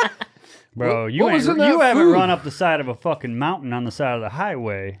 Bro, What you was in that haven't food? run up the side of a fucking mountain on the side of the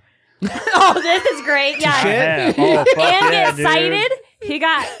highway. Oh, this is great. Yeah. I have. Oh, fuck And yeah, get dude. cited. He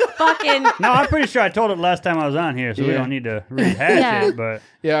got fucking. No, I'm pretty sure I told it last time I was on here, so we Yeah. don't need to rehash Yeah. it. But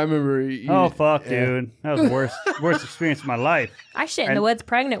Yeah, I remember. You, oh fuck, yeah. dude, that was the worst experience of my life, I shit in the woods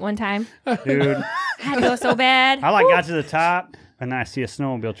pregnant one time. dude. I had to go so bad. I got to the top, and then I see a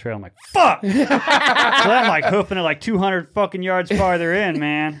snowmobile trail. I'm like, fuck. So I'm like hoofing it like 200 fucking yards farther in,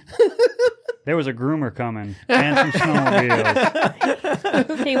 man. There was a groomer coming and some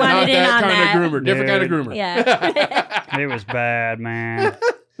snowmobiles. He Not wanted in that on kind that. of groomer. Different kind of Dude. groomer. Yeah. It was bad, man.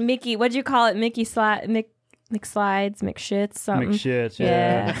 Mickey, what'd you call it? Mickey slide, McSlides, McShits, something. McShits,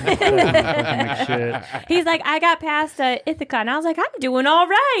 yeah. McShit. He's like, I got past Ithaca, and I was like, I'm doing all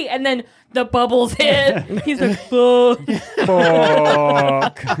right. And then the bubbles hit. He's like, fuck.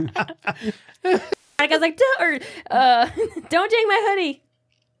 Fuck. I was like, don't take my hoodie.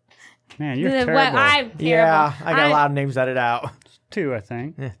 Man, you're What- terrible. I'm terrible. Yeah, I got a lot of names edited out. 2, I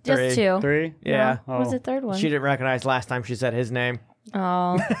think. Just two. 3. Yeah. What was the third one? She didn't recognize last time she said his name.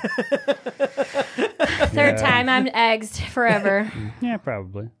 Oh. Third time, I'm eggs forever. Yeah,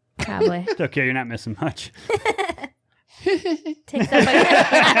 probably. Probably. It's okay, you're not missing much. Takes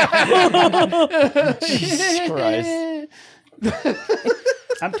up a- Jesus Christ.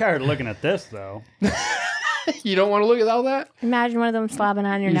 I'm tired of looking at this, though. You don't want to look at all that? Imagine one of them slobbing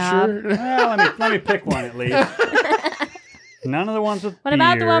on your You knob. sure? Well, let me pick one at least. None of the ones with What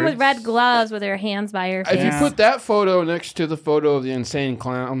about the one with beards. red gloves with her hands by her If face? you put that photo next to the photo of the insane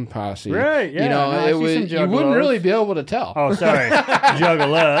clown posse, Right, yeah, you know, no, I it see would some you wouldn't juggalos. really be able to tell. Oh, sorry.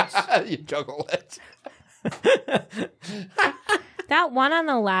 Juggalettes. You juggle it. That one on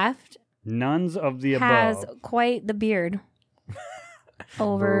the left Nuns of the has above. quite the beard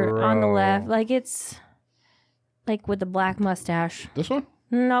over on the Bro. left. Like it's like with the black mustache. This one?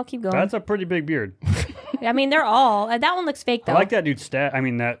 No, keep going. That's a pretty big beard. I mean, they're all. That one looks fake though. I like that dude's stash. I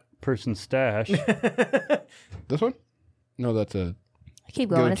mean, that person's stash. This one? No, that's a Keep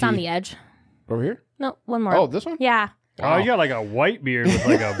going. It's on goatee. the edge. over here. No, one more. Oh, this one? Yeah. Oh, you got like a white beard with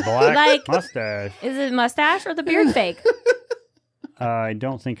like a black Like- mustache. Is it mustache or the beard fake? I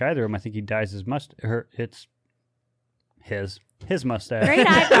don't think either of them. I think he dyes his mustache. It's his mustache. Great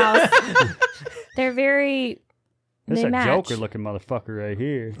eyebrows. They're very. This is they a match. Joker looking motherfucker right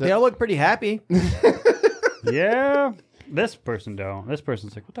here. They all look pretty happy. Yeah. This person don't. This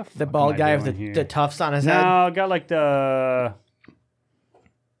person's like, what the fuck? The bald am I guy with doing here? the tufts on his head. No, got like the.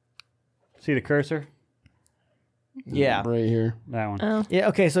 See the cursor? Yeah. Right here. That one. Oh. Yeah.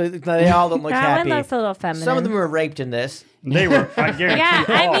 Okay. So they all don't look That happy. one looks a little feminine. Some of them were raped in this. They were. I guarantee. Yeah,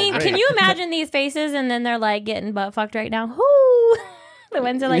 you I all mean, can raped. you imagine these faces and then they're like getting butt fucked right now? Whoo! The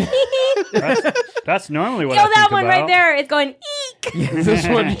ones are like, hee hee. That's normally what Oh, I think that one about. right there. It's going eek This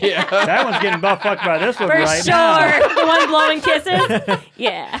one, yeah. That one's getting butt fucked by this one for right sure. now. The one blowing kisses.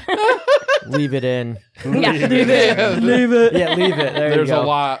 Yeah. Leave it in. Yeah. Yeah, Leave it. Yeah, leave it. There There's you go. a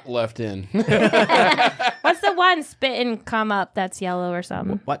lot left in. What's the one spit and come up that's yellow or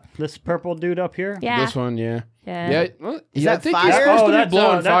something? What? This purple dude up here. Yeah. This one, yeah. Yeah. Yeah, well, Is yeah, I that think fire? he's supposed Oh, to be that's,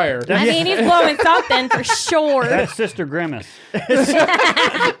 blowing that- fire. that- I mean, he's blowing something for sure. That's Sister Grimace.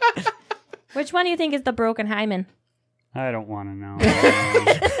 Which one do you think is the broken hymen? I don't want to know.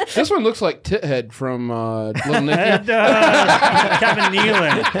 This one looks like Tithead from Little Nicky. And, Kevin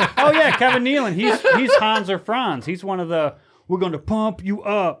Nealon. Oh yeah, Kevin Nealon. He's Hans or Franz. He's one of the. We're going to pump you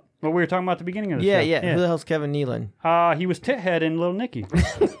up. What we were talking about at the beginning of the Yeah, show. yeah. Who the hell's Kevin Nealon? He was Tithead in Little Nicky.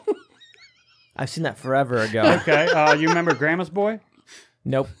 I've seen that forever ago. Okay. You remember Grandma's Boy?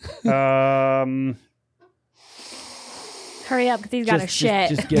 Nope. Hurry up, because he's got a shit.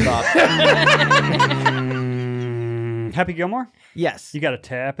 Just give up. Happy Gilmore. Yes. You got to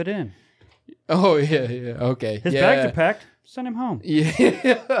tap it in. Oh, yeah, yeah. Okay. His yeah. bags are packed. Send him home. Yeah.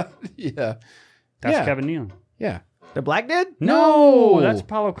 Yeah. That's Yeah. Kevin Nealon. Yeah. The black dude? No. that's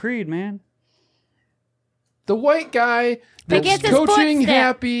Apollo Creed, man. The white guy that's gets his coaching footstep.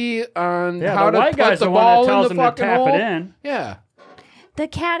 Happy on Yeah, how the to white put guy's the the one that ball in tells the him to fucking tap hole. it in. Yeah. The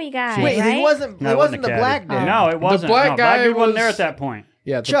caddy guy, Wait, right? he wasn't. No, it wasn't the caddy. black dude. No, it wasn't. black No, guy dude wasn't there was- at that point.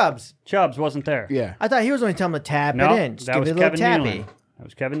 Yeah. Chubbs. Chubbs wasn't there. Yeah. I thought he was only telling him to tap No, it in. Just that give was it a little Kevin tappy. Nealon. That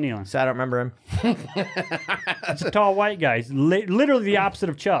was Kevin Nealon. So I don't remember him. That's a tall white guy. He's literally the opposite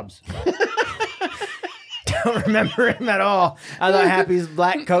of Chubbs. Don't remember him at all. I thought Happy's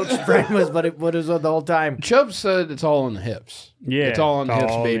black coach friend was what it was the whole time. Chubb said it's all in the hips. Yeah, It's all in the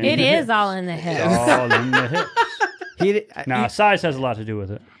hips, all baby. It is all in the hips. All in the hips. He, Nah, size has a lot to do with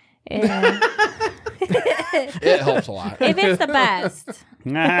it. Yeah. It helps a lot. If it's the best.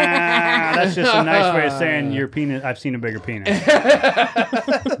 Nah, that's just a nice way of saying your penis. I've seen a bigger penis.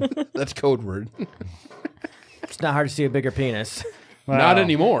 That's code word. it's not hard to see a bigger penis. Wow. Not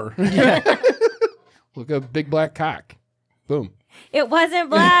anymore. Look at a big black cock. Boom. It wasn't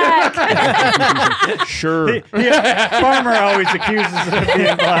black. Sure. Farmer always accuses it of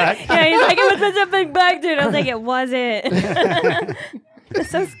being black. Yeah, he's like, it was such a big black dude. I was like, it wasn't.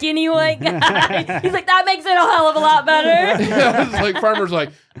 So skinny white guy. He's like, that makes it a hell of a lot better. It's like Farmer's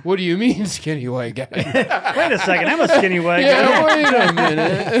like, what do you mean, skinny white guy? Wait a second, I'm a skinny white guy. Yeah, wait a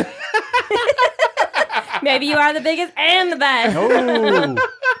minute. Maybe you are the biggest and the best. Oh,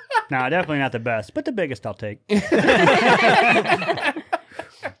 no, definitely not the best, but the biggest I'll take.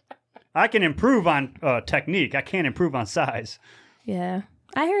 I can improve on technique. I can't improve on size. Yeah.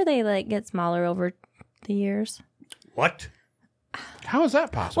 I heard they like get smaller over the years. What? How is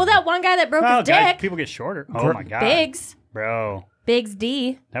that possible? Well, that one guy that broke Oh, his guys, dick, people get shorter. Oh my god, Biggs. bro, Biggs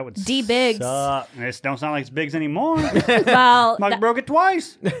D. that would D Biggs. suck. This don't sound like it's Biggs anymore. Well, Mug broke it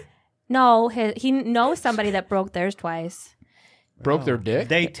twice. no, he knows somebody that broke theirs twice. Broke their dick?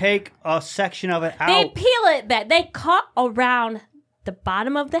 They take a section of it They out. peel it back. They cut around the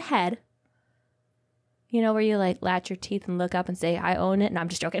bottom of the head. You know where you like latch your teeth and look up and say, "I own it." No, I'm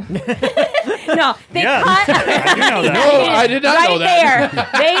just joking. No, they Yes. cut. I do know that. No, I did not right know that.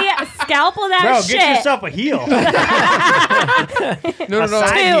 there. They scalpel that Bro, shit. get yourself a heel. No.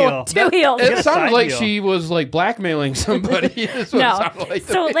 side heel. Two heels. It Get a sounded side like deal. she was like blackmailing somebody. That's what it No. sounded like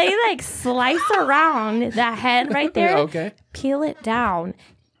to So me. they like slice around that head right there, Okay. peel it down,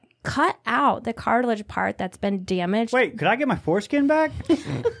 cut out the cartilage part that's been damaged. Wait, could I get my foreskin back?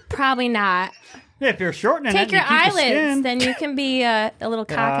 Probably not. Yeah, if you're shortening Take it, your you keep the eyelids, skin. then you can be a little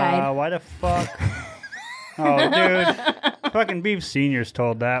cockeyed. Why the fuck? Oh, dude. Fucking Beef Senior's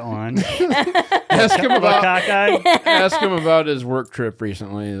told that one. Ask him about Cockeyed? ask him about his work trip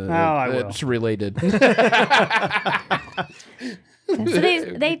recently. I will. It's related. So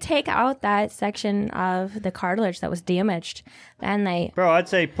they take out that section of the cartilage that was damaged, and they Bro, I'd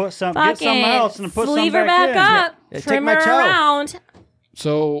say get something fucking else and put sleeve something her back in. up, Yeah, take trim my her toe. around,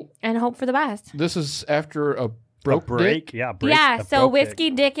 So and hope for the best. this is after a A broke break? dick? Yeah, break. Yeah, a so broke dick.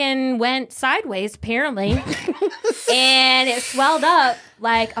 Whiskey Dickin went sideways apparently, and it swelled up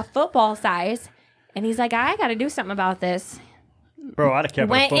like a football size. And he's like, I got to do something about this. Bro, I'd have kept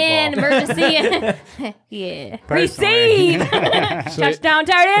Went it a in, football. emergency. Yeah. Personally. Receive. So Touchdown,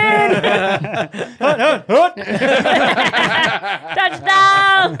 Tartan.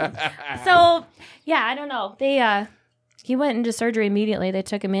 Touchdown. So, yeah, I don't know. He went into surgery immediately. They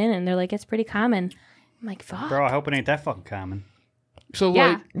took him in, and they're like, it's pretty common. I'm like, fuck. Bro, I hope it ain't that fucking common. So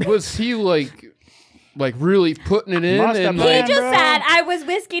Yeah. like, was he like really putting it in? Must have And been. He like, just bro. said, I was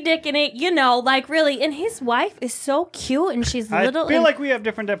whiskey dicking it, like really. And his wife is so cute, and she's I little. feel and, like we have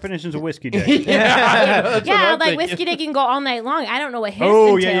different definitions of whiskey dick. that's what yeah, I'm like thinking. whiskey dick can go all night long. I don't know what his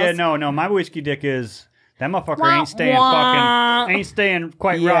Oh, entails. yeah. No. My whiskey dick is... That motherfucker Wah, ain't staying wah. ain't staying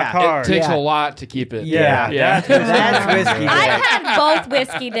quite Yeah. rock hard. It takes Yeah. a lot to keep it. Yeah. yeah. That's whiskey I've dick. had both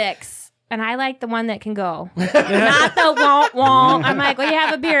whiskey dicks. And I like the one that can go. Not the won't won't. I'm like, well, you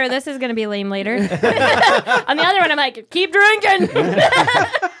have a beer. This is going to be lame later. On the other one, I'm like, keep drinking.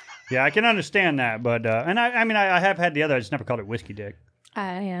 Yeah, I can understand that, but and I mean I have had the other. I just never called it whiskey dick.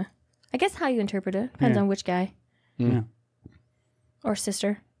 Yeah. I guess how you interpret it depends on which guy. Yeah. Or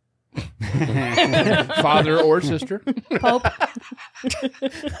sister. Father or sister. Pope. All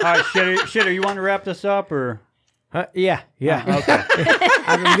right, shitter, you want to wrap this up or? Yeah. Okay.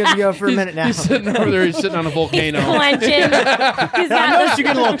 I'm good to go for a minute now. He's sitting over there. He's sitting on a volcano. Clenching. He's I got noticed you're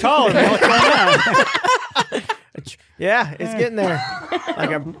getting a little taller. Man. What's going on? Yeah, it's getting there.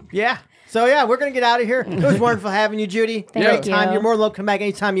 Yeah. So yeah, we're gonna get out of here. It was wonderful having you, Judy. Thank Great you. time. You're more than welcome to come back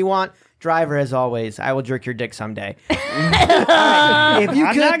anytime you want. Driver, as always, I will jerk your dick someday. All right, if you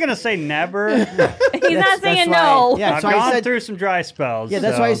I'm could, not gonna say never. He's not that's saying why- no. Yeah, I've so I gone said. through some dry spells. Yeah,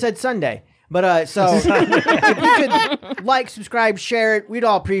 that's so. why I said Sunday. But so if you could like, subscribe, share it, we'd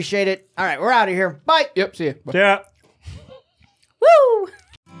all appreciate it. All right, we're out of here. Bye. Yep. See ya. Bye. Yeah. Woo!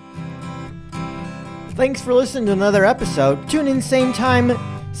 Thanks for listening to another episode. Tune in same time,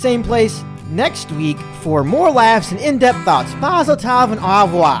 same place next week for more laughs and in-depth thoughts. Mazel tov and au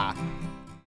revoir.